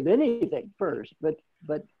play with anything first. But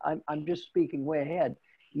I'm just speaking way ahead.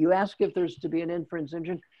 You ask if there's to be an inference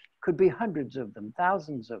engine, could be hundreds of them,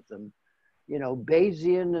 thousands of them. You know,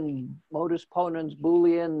 Bayesian and modus ponens,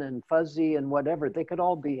 Boolean and fuzzy and whatever, they could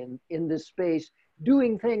all be in this space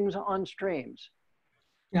doing things on streams.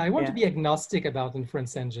 Yeah, I want to be agnostic about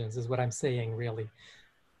inference engines is what I'm saying, really.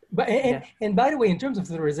 But and by the way, in terms of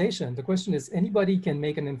authorization, the question is anybody can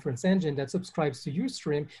make an inference engine that subscribes to your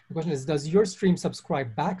stream. The question is, does your stream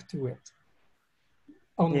subscribe back to it?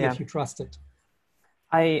 Only if you trust it.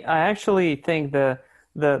 I actually think the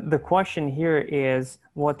question here is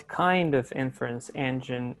what kind of inference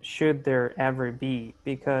engine should there ever be?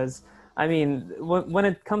 Because I mean, when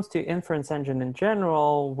it comes to inference engine in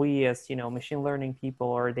general, we as, you know, machine learning people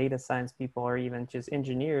or data science people or even just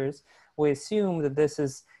engineers, we assume that this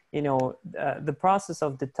is, you know, the process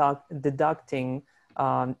of deducting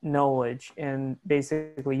knowledge and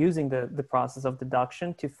basically using the process of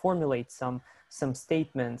deduction to formulate some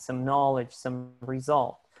statement, some knowledge, some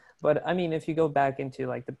result. But I mean, if you go back into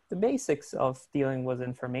like the basics of dealing with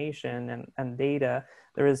information and data,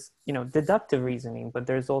 there is, you know, deductive reasoning, but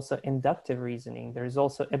there's also inductive reasoning. There's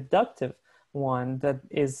also abductive one that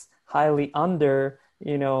is highly under,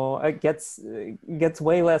 you know, it gets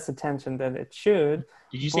way less attention than it should.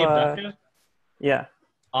 Did you say abductive? Yeah.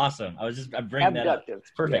 Awesome. I'm bringing that up. Abductive.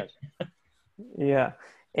 It's perfect. Yes. Yeah.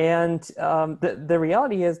 And the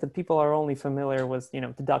reality is that people are only familiar with,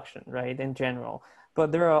 deduction, right, in general.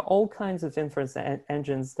 But there are all kinds of inference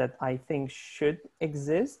engines that I think should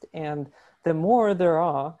exist. And the more there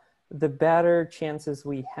are, the better chances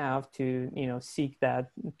we have to, seek that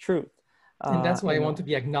truth. And that's why I want to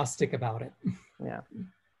be agnostic about it. Yeah.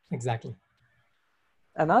 Exactly.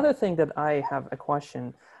 Another thing that I have a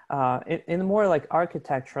question in a more like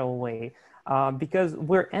architectural way, because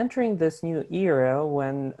we're entering this new era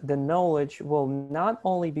when the knowledge will not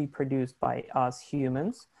only be produced by us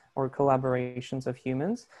humans or collaborations of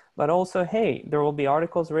humans, but also, hey, there will be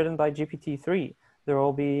articles written by GPT-3. There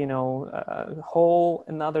will be, whole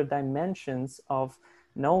another dimensions of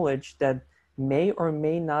knowledge that may or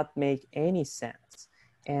may not make any sense.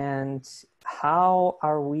 And how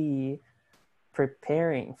are we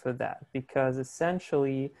preparing for that? Because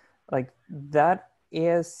essentially, like, that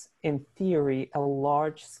is in theory a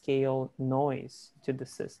large scale noise to the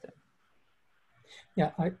system.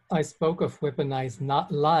 Yeah, I spoke of weaponized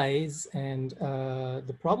not lies, and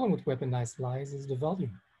the problem with weaponized lies is the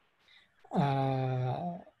volume.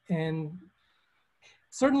 And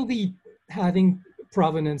certainly having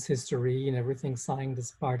provenance history and everything signed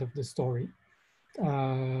is part of the story.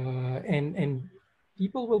 And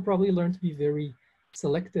people will probably learn to be very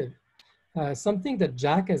selective. Something that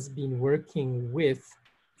Jack has been working with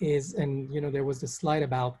is, and there was the slide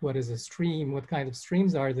about what is a stream, what kind of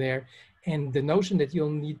streams are there, and the notion that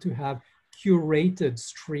you'll need to have curated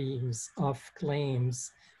streams of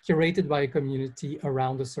claims curated by a community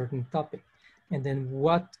around a certain topic. And then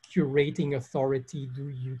what curating authority do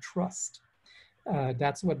you trust?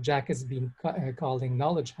 That's what Jack has been calling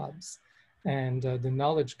knowledge hubs. And the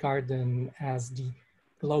Knowledge Garden as the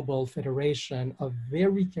global federation of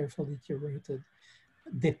very carefully curated,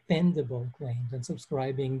 dependable claims, and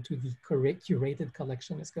subscribing to the correct curated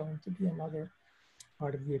collection is going to be another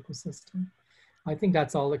part of the ecosystem. I think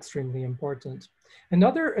that's all extremely important.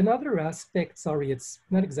 Another aspect, sorry, it's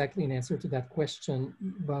not exactly an answer to that question,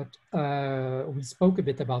 but we spoke a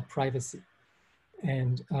bit about privacy.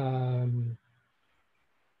 And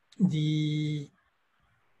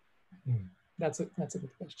that's a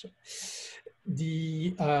good question.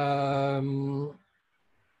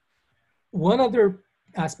 One other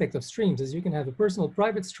aspect of streams is you can have a personal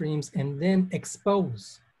private streams and then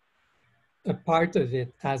expose a part of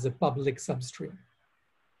it as a public substream.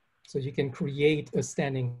 So you can create a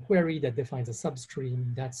standing query that defines a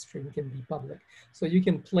substream. That stream can be public. So you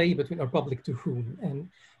can play between, or public to whom, and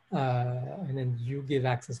then you give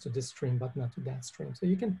access to this stream, but not to that stream. So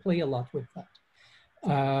you can play a lot with that.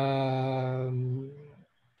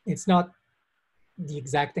 It's not the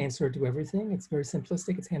exact answer to everything. It's very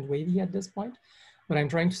simplistic. It's hand wavy at this point. But I'm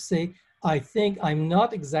trying to say, I think I'm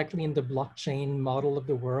not exactly in the blockchain model of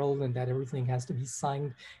the world and that everything has to be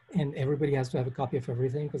signed and everybody has to have a copy of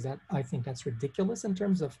everything, because I think that's ridiculous in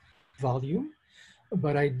terms of volume.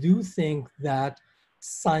 But I do think that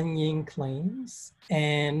signing claims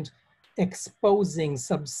and exposing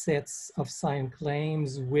subsets of signed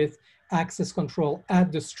claims with access control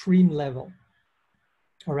at the stream level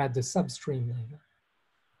or at the substream level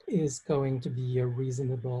is going to be a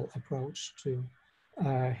reasonable approach to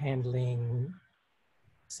handling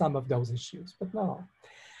some of those issues, but not all.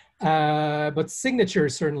 But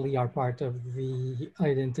signatures certainly are part of the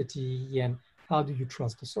identity, and how do you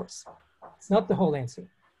trust the source? It's not the whole answer,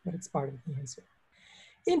 but it's part of the answer.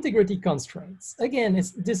 Integrity constraints. Again,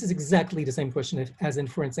 this is exactly the same question as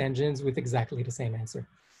inference engines with exactly the same answer.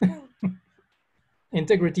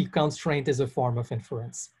 Integrity constraint is a form of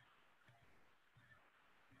inference.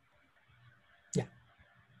 Yeah.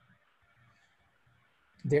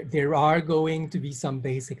 There are going to be some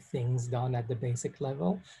basic things done at the basic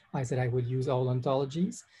level. I said I would use all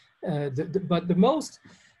ontologies. But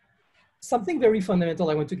something very fundamental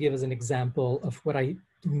I want to give as an example of what I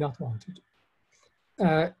do not want to do.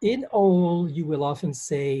 In OL, you will often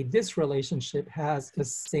say this relationship has a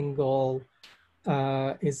single,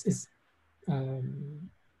 has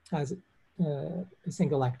a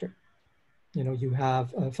single actor. You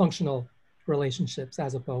have functional relationships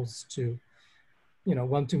as opposed to,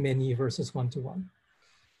 one-to-many versus one-to-one.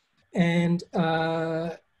 And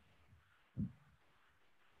I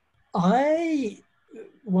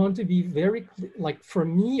want to be very clear, like for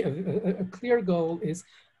me, a clear goal is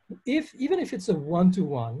even if it's a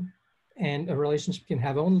one-to-one and a relationship can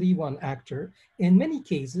have only one actor, in many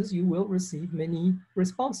cases, you will receive many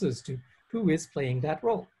responses to who is playing that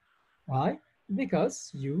role. Why?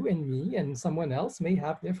 Because you and me and someone else may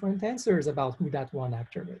have different answers about who that one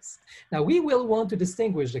actor is. Now, we will want to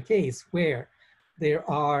distinguish the case where there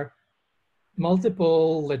are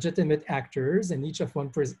multiple legitimate actors and each of one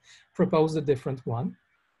proposed a different one,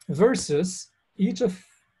 versus each of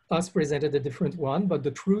us presented a different one, but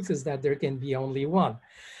the truth is that there can be only one.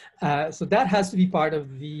 So that has to be part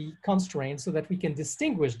of the constraint so that we can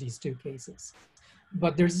distinguish these two cases.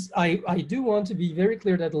 But I do want to be very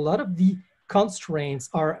clear that a lot of the constraints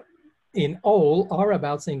are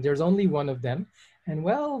about saying there's only one of them, and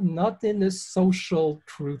well, not in the social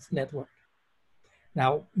truth network.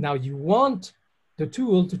 Now you want the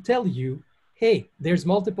tool to tell you, hey, there's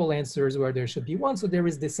multiple answers where there should be one, so there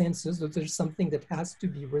is dissensus, so there's something that has to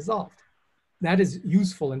be resolved. That is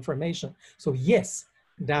useful information. So yes,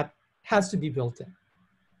 that has to be built in.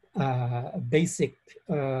 Basic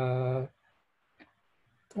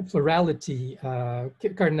plurality,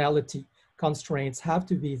 cardinality constraints have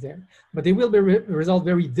to be there, but they will be resolved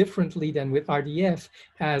very differently than with RDF,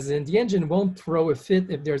 as in the engine won't throw a fit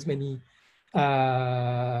if there's many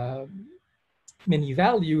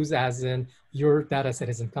values, as in your data set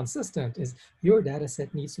isn't consistent, is your data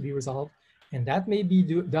set needs to be resolved. And that may be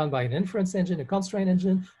done by an inference engine, a constraint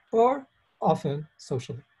engine, or often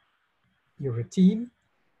socially. You're a team,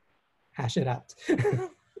 hash it out.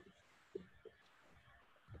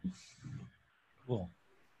 Cool.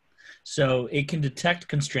 So it can detect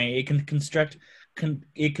constraint,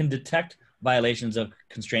 it can detect violations of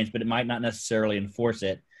constraints, but it might not necessarily enforce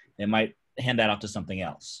it. It might hand that off to something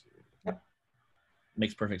else. Yep.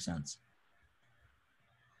 Makes perfect sense.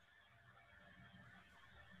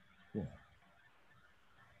 Cool.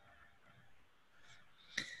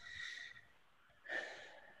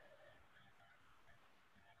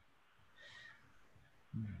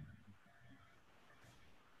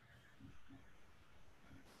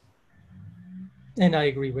 And I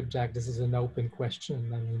agree with Jack, this is an open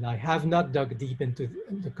question. I mean, I have not dug deep into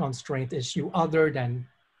the constraint issue other than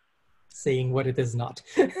saying what it is not.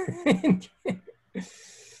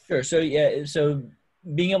 Sure. So yeah, so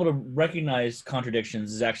being able to recognize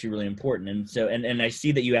contradictions is actually really important. And so, and I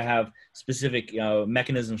see that you have specific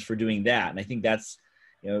mechanisms for doing that. And I think that's,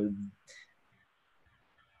 and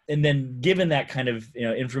then given that kind of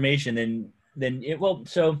information, then it will,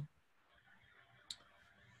 so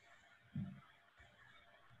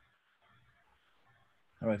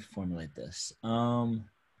how do I formulate this?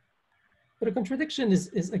 But a contradiction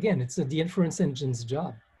is again, it's the inference engine's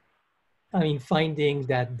job. I mean, finding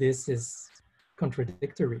that this is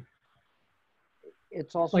contradictory.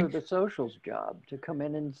 It's also the social's job to come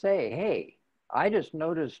in and say, hey, I just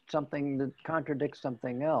noticed something that contradicts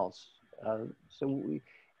something else. So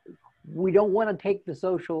we don't want to take the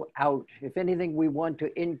social out. If anything, we want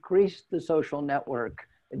to increase the social network,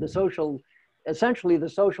 essentially the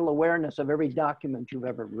social awareness of every document you've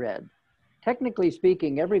ever read. Technically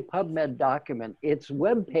speaking, every PubMed document, its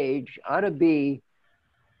web page ought to be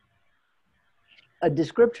a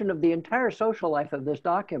description of the entire social life of this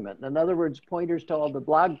document. In other words, pointers to all the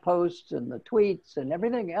blog posts and the tweets and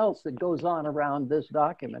everything else that goes on around this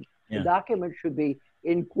document. Yeah. The document should be,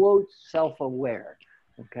 in quotes, self-aware,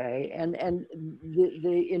 okay? And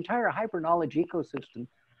the entire HyperKnowledge ecosystem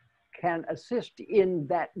can assist in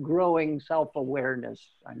that growing self-awareness.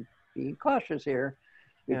 I'm being cautious here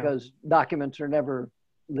because documents are never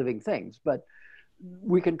living things, but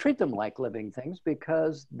we can treat them like living things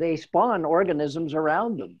because they spawn organisms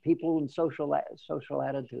around them, people and social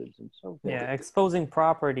attitudes and so forth. Yeah, exposing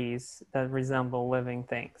properties that resemble living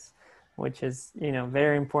things, which is,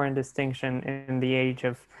 very important distinction in the age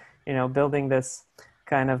of, building this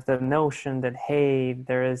kind of the notion that, hey,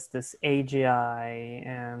 there is this AGI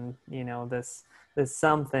and, this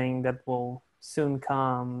something that will soon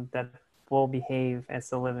come that will behave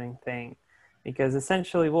as a living thing. Because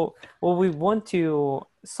essentially what we want to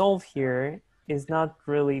solve here is not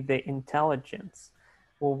really the intelligence.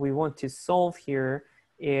 What we want to solve here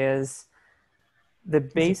is the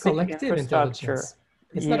basic collective infrastructure. Intelligence.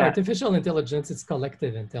 It's not artificial intelligence, it's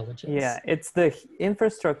collective intelligence. Yeah, it's the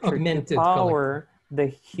infrastructure Augmented to power the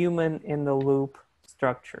human in the loop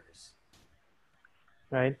structures,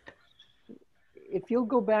 right? If you'll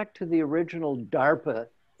go back to the original DARPA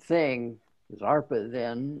thing, it was ARPA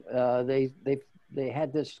then, they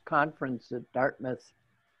had this conference at Dartmouth,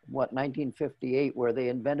 1958, where they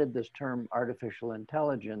invented this term artificial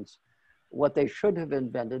intelligence. What they should have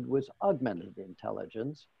invented was augmented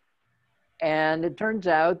intelligence. And it turns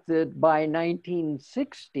out that by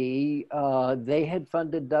 1960, they had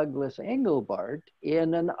funded Douglas Engelbart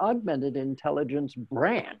in an augmented intelligence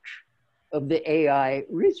branch of the AI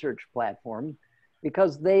research platform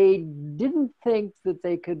because they didn't think that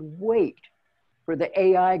they could wait for the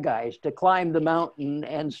AI guys to climb the mountain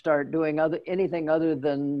and start doing anything other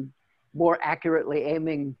than more accurately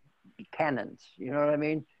aiming cannons. You know what I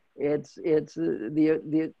mean?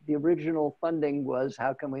 The original funding was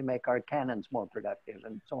how can we make our cannons more productive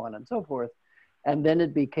and so on and so forth. And then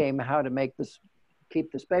it became how to make this,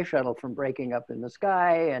 keep the space shuttle from breaking up in the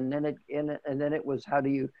sky. And then it was how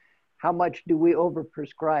much do we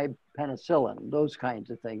overprescribe penicillin, those kinds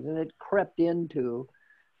of things. And it crept into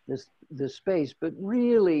this space, but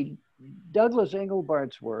really Douglas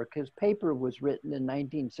Engelbart's work, his paper was written in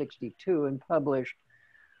 1962 and published,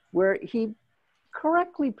 where he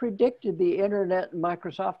correctly predicted the internet and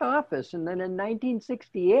Microsoft Office. And then in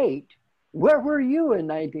 1968, where were you in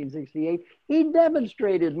 1968? He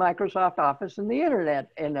demonstrated Microsoft Office and the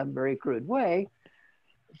internet in a very crude way,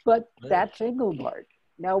 but that's Engelbart.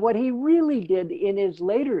 Now, what he really did in his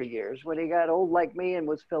later years, when he got old like me and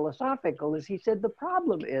was philosophical, is he said the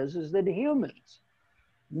problem is that humans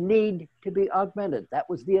need to be augmented. That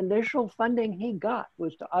was the initial funding he got,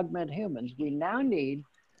 was to augment humans. We now need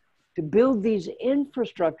to build these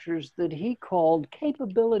infrastructures that he called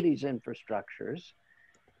capabilities infrastructures.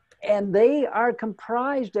 And they are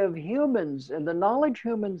comprised of humans and the knowledge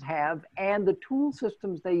humans have and the tool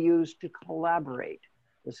systems they use to collaborate.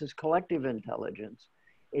 This is collective intelligence.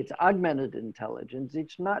 It's augmented intelligence.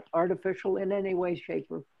 It's not artificial in any way, shape,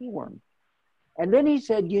 or form. And then he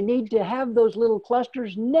said, you need to have those little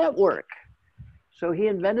clusters network. So he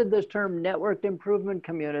invented this term networked improvement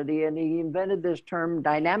community, and he invented this term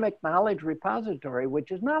dynamic knowledge repository,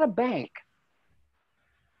 which is not a bank.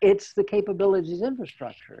 It's the capabilities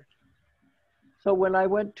infrastructure. So when I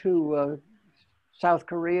went to South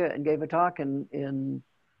Korea and gave a talk in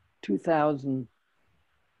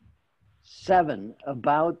 2007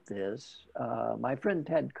 about this, my friend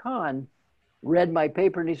Ted Kahn read my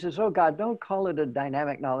paper and he says, oh God, don't call it a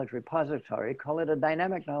dynamic knowledge repository, call it a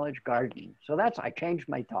dynamic knowledge garden. So I changed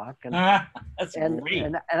my talk and I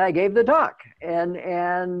gave the talk.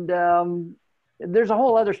 And there's a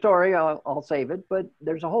whole other story, I'll save it, but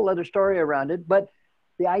there's a whole other story around it. But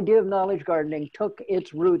the idea of knowledge gardening took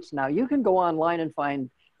its roots. Now you can go online and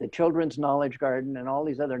find the Children's Knowledge Garden and all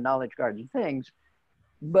these other knowledge garden things,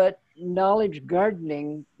 but knowledge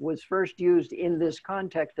gardening was first used in this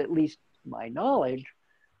context, at least my knowledge,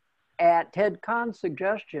 at Ted Kahn's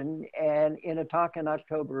suggestion and in a talk in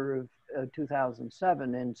October of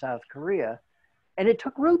 2007 in South Korea. And it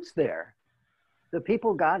took roots there. The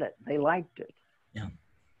people got it, they liked it. Yeah.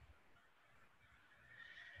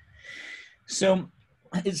 So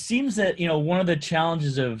it seems that, you know, one of the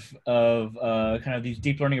challenges of kind of these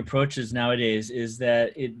deep learning approaches nowadays is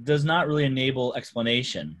that it does not really enable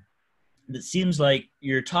explanation. It seems like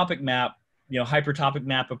your topic map, you know, hyper topic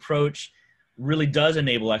map approach really does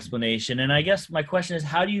enable explanation. And I guess my question is,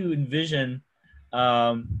 how do you envision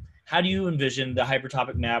the hyper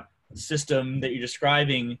topic map system that you're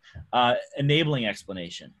describing enabling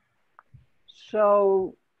explanation?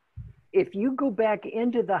 So if you go back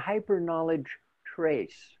into the hyper knowledge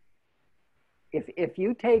trace, if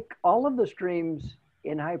you take all of the streams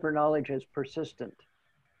in hyper knowledge as persistent,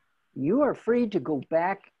 you are free to go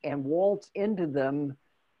back and waltz into them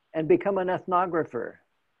and become an ethnographer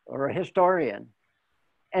or a historian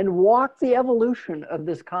and walk the evolution of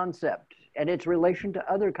this concept and its relation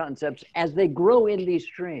to other concepts as they grow in these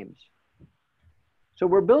streams. So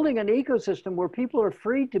we're building an ecosystem where people are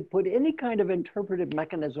free to put any kind of interpretive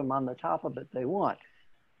mechanism on the top of it they want.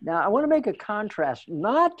 Now, I want to make a contrast,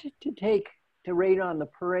 not to rain on the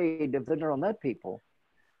parade of the neural net people,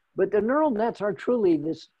 but the neural nets are truly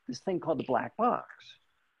this thing called the black box.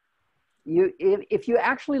 If you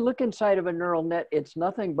actually look inside of a neural net, it's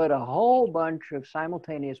nothing but a whole bunch of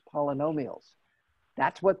simultaneous polynomials.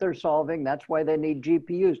 That's what they're solving. That's why they need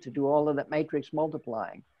GPUs to do all of that matrix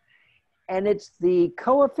multiplying. And it's the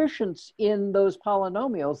coefficients in those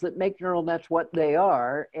polynomials that make neural nets what they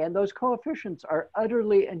are. And those coefficients are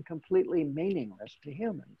utterly and completely meaningless to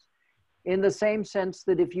humans. In the same sense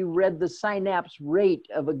that if you read the synapse rate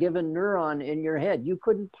of a given neuron in your head, you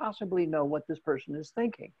couldn't possibly know what this person is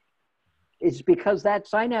thinking. It's because that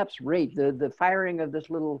synapse rate, the firing of this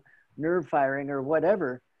little nerve firing or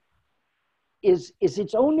whatever, is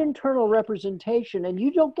its own internal representation, and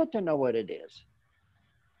you don't get to know what it is.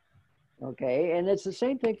 Okay, and it's the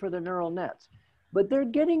same thing for the neural nets. But they're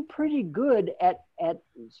getting pretty good at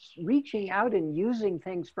reaching out and using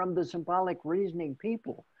things from the symbolic reasoning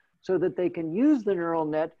people so that they can use the neural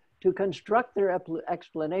net to construct their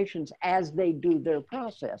explanations as they do their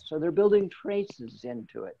process. So they're building traces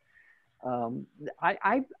into it.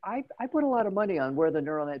 I put a lot of money on where the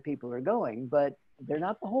neural net people are going, but they're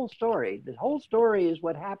not the whole story. The whole story is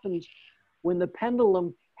what happens when the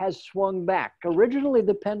pendulum has swung back. Originally,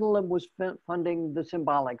 the pendulum was funding the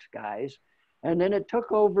symbolics guys, and then it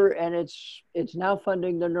took over, and it's now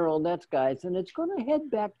funding the neural nets guys, and it's going to head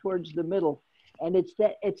back towards the middle. And it's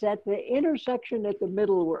at the intersection at the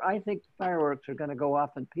middle where I think the fireworks are going to go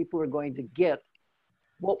off, and people are going to get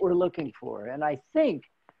what we're looking for. And I think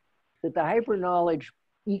that the HyperKnowledge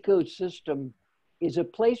ecosystem is a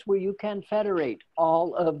place where you can federate all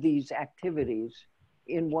of these activities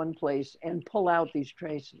in one place and pull out these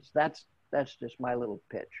traces. That's just my little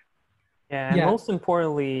pitch. Yeah, and most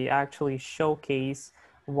importantly, actually showcase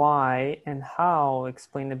why and how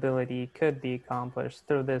explainability could be accomplished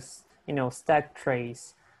through this, you know, stack trace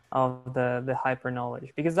of the HyperKnowledge.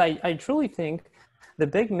 Because I truly think the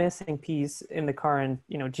big missing piece in the current,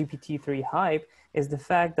 you know, GPT-3 hype is the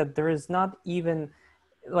fact that there is not even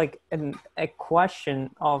like a question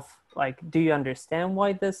of like, do you understand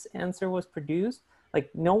why this answer was produced? Like,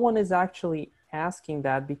 no one is actually asking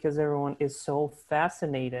that because everyone is so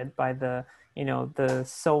fascinated by the, you know,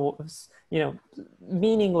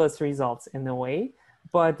 meaningless results in a way.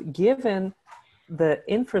 But given the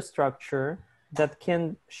infrastructure that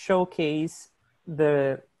can showcase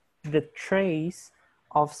the trace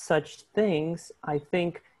of such things, I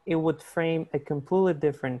think it would frame a completely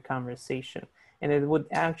different conversation, and it would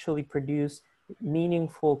actually produce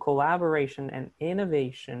meaningful collaboration and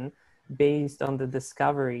innovation based on the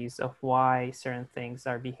discoveries of why certain things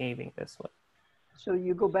are behaving this way. So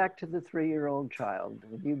you go back to the 3-year-old child.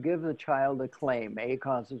 You give the child a claim, A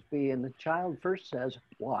causes B, and the child first says,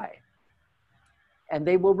 why? And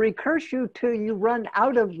they will recurse you till you run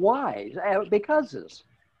out of whys, becauses.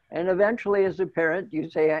 And eventually as a parent, you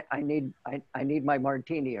say, I need my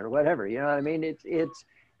martini or whatever, you know what I mean?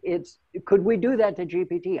 Could we do that to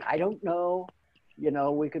GPT? I don't know. You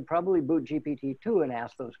know, we could probably boot GPT-2 and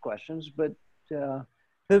ask those questions, but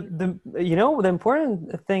you know, the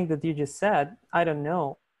important thing that you just said, I don't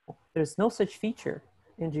know. There's no such feature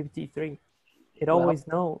in GPT-3. It always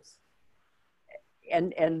knows.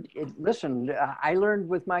 And listen, I learned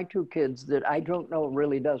with my 2 kids that I don't know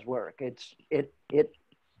really does work. It's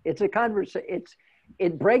a conversation.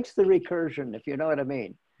 It breaks the recursion, if you know what I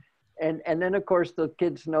mean. And then of course the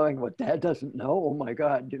kids knowing what dad doesn't know. Oh my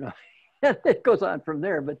God, you know. It goes on from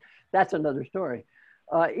there, but that's another story.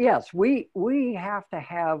 Yes, we have to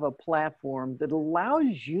have a platform that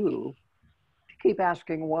allows you to keep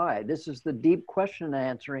asking why. This is the deep question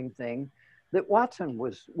answering thing that Watson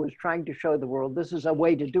was trying to show the world. This is a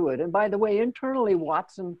way to do it. And by the way, internally,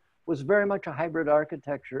 Watson was very much a hybrid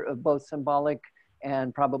architecture of both symbolic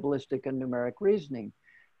and probabilistic and numeric reasoning.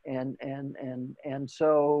 And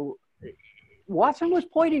so Watson was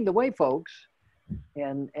pointing the way, folks.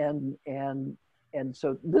 And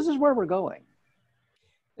so this is where we're going.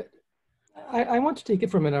 I want to take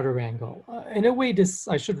it from another angle. In a way,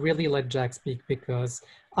 I should really let Jack speak, because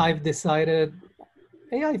I've decided,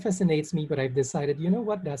 AI fascinates me, but I've decided, you know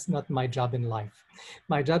what, that's not my job in life.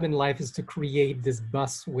 My job in life is to create this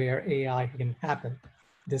bus where AI can happen,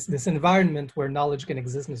 this environment where knowledge can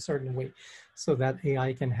exist in a certain way so that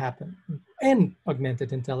AI can happen. And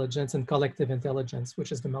augmented intelligence and collective intelligence,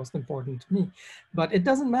 which is the most important to me. But it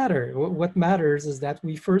doesn't matter. What matters is that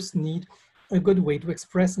we first need a good way to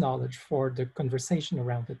express knowledge for the conversation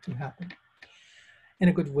around it to happen. And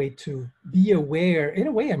a good way to be aware. In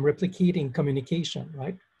a way, I'm replicating communication,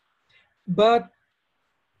 right? But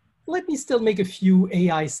let me still make a few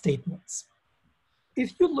AI statements.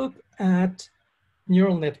 If you look at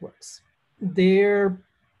neural networks, they're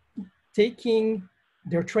taking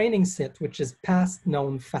their training set, which is past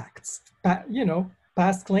known facts,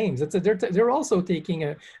 past claims. They're also taking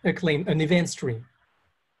a claim, an event stream.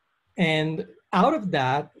 And out of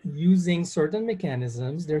that, using certain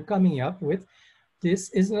mechanisms, they're coming up with, this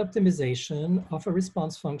is an optimization of a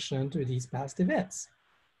response function to these past events.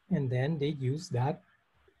 And then they use that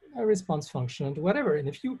response function to whatever. And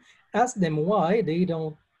if you ask them why they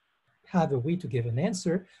don't have a way to give an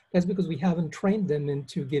answer, that's because we haven't trained them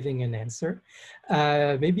into giving an answer.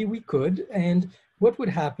 Maybe we could. And what would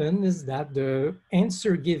happen is that the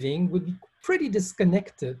answer giving would be pretty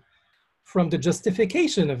disconnected from the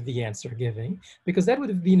justification of the answer giving, because that would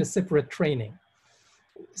have been a separate training.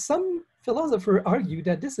 Some philosophers argue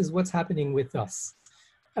that this is what's happening with us.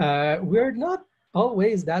 We're not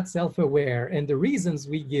always that self-aware, and the reasons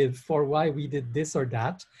we give for why we did this or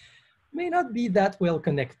that may not be that well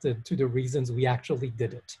connected to the reasons we actually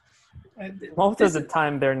did it. Most of the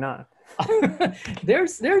time, they're not.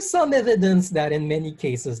 There's some evidence that in many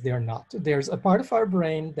cases they're not. There's a part of our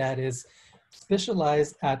brain that is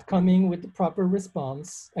specialized at coming with the proper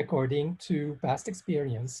response according to past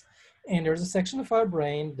experience. And there's a section of our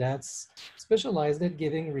brain that's specialized at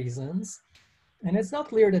giving reasons. And it's not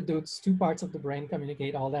clear that those two parts of the brain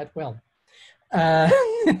communicate all that well.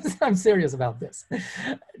 I'm serious about this.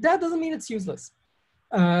 That doesn't mean it's useless.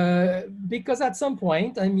 Because at some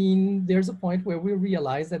point, I mean, there's a point where we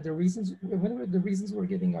realize that the reasons, whenever the reasons we're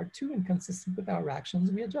giving are too inconsistent with our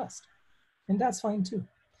actions, we adjust. And that's fine too.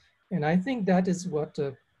 And I think that is what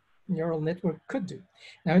a neural network could do.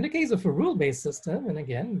 Now, in the case of a rule-based system, and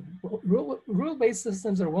again, rule-based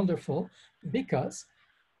systems are wonderful because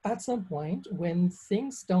at some point when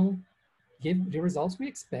things don't give the results we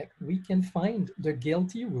expect, we can find the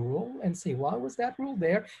guilty rule and say, why was that rule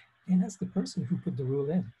there? And ask the person who put the rule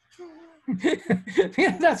in.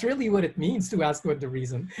 Yeah, that's really what it means to ask what the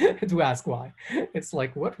reason, to ask why. It's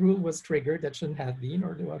like, what rule was triggered that shouldn't have been,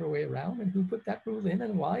 or the other way around, and who put that rule in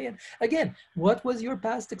and why? And again, what was your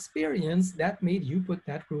past experience that made you put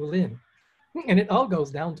that rule in? And it all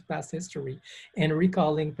goes down to past history and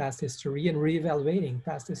recalling past history and reevaluating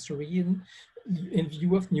past history in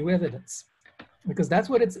view of new evidence. Because that's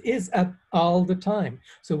what it is at all the time.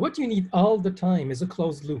 So what you need all the time is a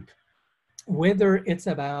closed loop, whether it's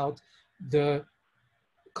about the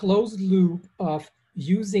closed loop of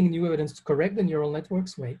using new evidence to correct the neural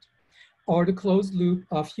network's weight, or the closed loop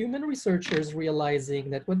of human researchers realizing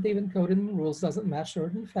that what they've encoded in rules doesn't match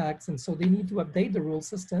certain facts, and so they need to update the rule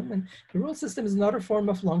system. And the rule system is another form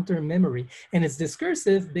of long-term memory, and it's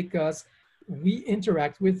discursive because we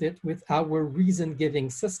interact with it with our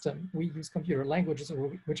reason-giving system. We use computer languages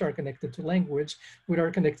which are connected to language, which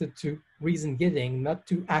are connected to reason-giving, not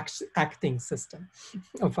to acting system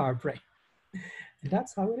of our brain. And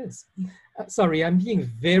that's how it is. Sorry, I'm being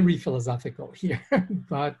very philosophical here,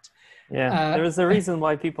 but yeah, there is a reason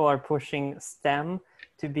why people are pushing STEM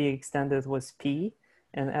to be extended with P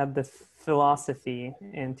and add the philosophy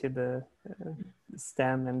into the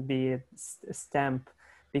STEM and be a STEMP.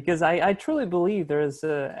 Because I truly believe there is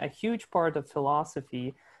a huge part of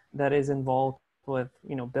philosophy that is involved with,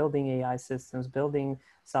 you know, building AI systems, building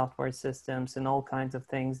software systems, and all kinds of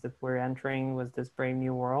things that we're entering with this brave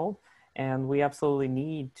new world. And we absolutely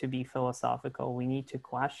need to be philosophical. We need to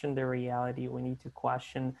question the reality. We need to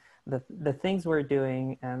question the things we're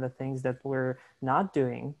doing and the things that we're not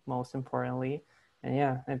doing, most importantly. And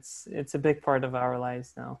yeah, it's a big part of our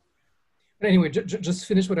lives now. But anyway, just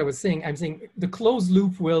finish what I was saying. I'm saying the closed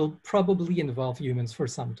loop will probably involve humans for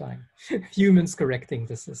some time. Humans correcting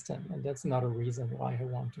the system. And that's not a reason why I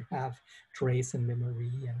want to have trace and memory.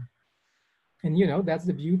 And you know, that's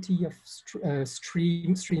the beauty of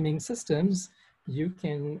streaming systems. You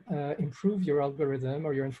can improve your algorithm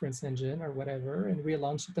or your inference engine or whatever and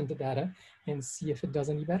relaunch it into data and see if it does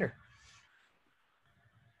any better.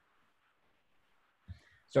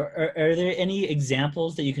 So are there any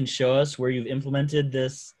examples that you can show us where you've implemented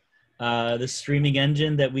this this streaming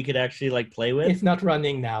engine that we could actually like play with? It's not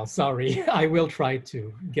running now, sorry. I will try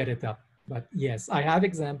to get it up. But yes, I have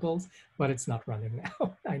examples, but it's not running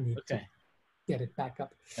now. I need to get it back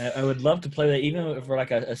up. I would love to play that, even for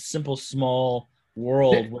like a simple small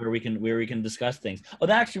world where we can discuss things. Oh,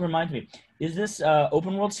 that actually reminds me. Is this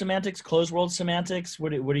open world semantics, closed world semantics?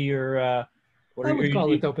 What are your I would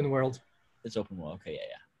call it open world. It's open world. Okay,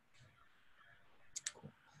 yeah. Cool.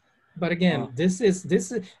 But again, this is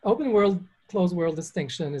open world, closed world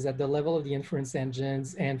distinction is at the level of the inference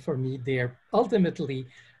engines, and for me, they're ultimately,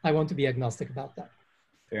 I want to be agnostic about that.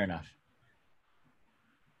 Fair enough.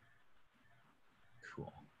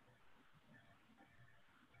 Cool.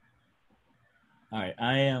 All right,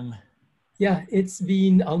 I am. Yeah, it's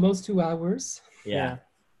been almost 2 hours. Yeah.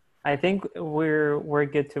 I think we're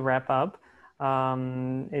good to wrap up.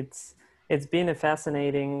 It's been a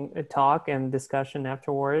fascinating talk and discussion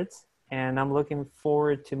afterwards, and I'm looking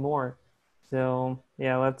forward to more. So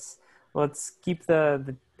yeah, let's keep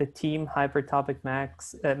the team hypertopic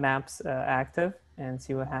maps active and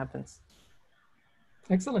see what happens.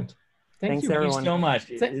 Excellent. Thanks everyone. Thank you so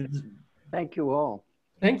much. Thank you all.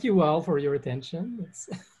 Thank you all for your attention. It's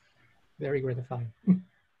very gratifying.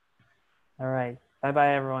 All right.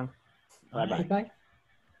 Bye-bye, everyone. Bye-bye. Bye-bye.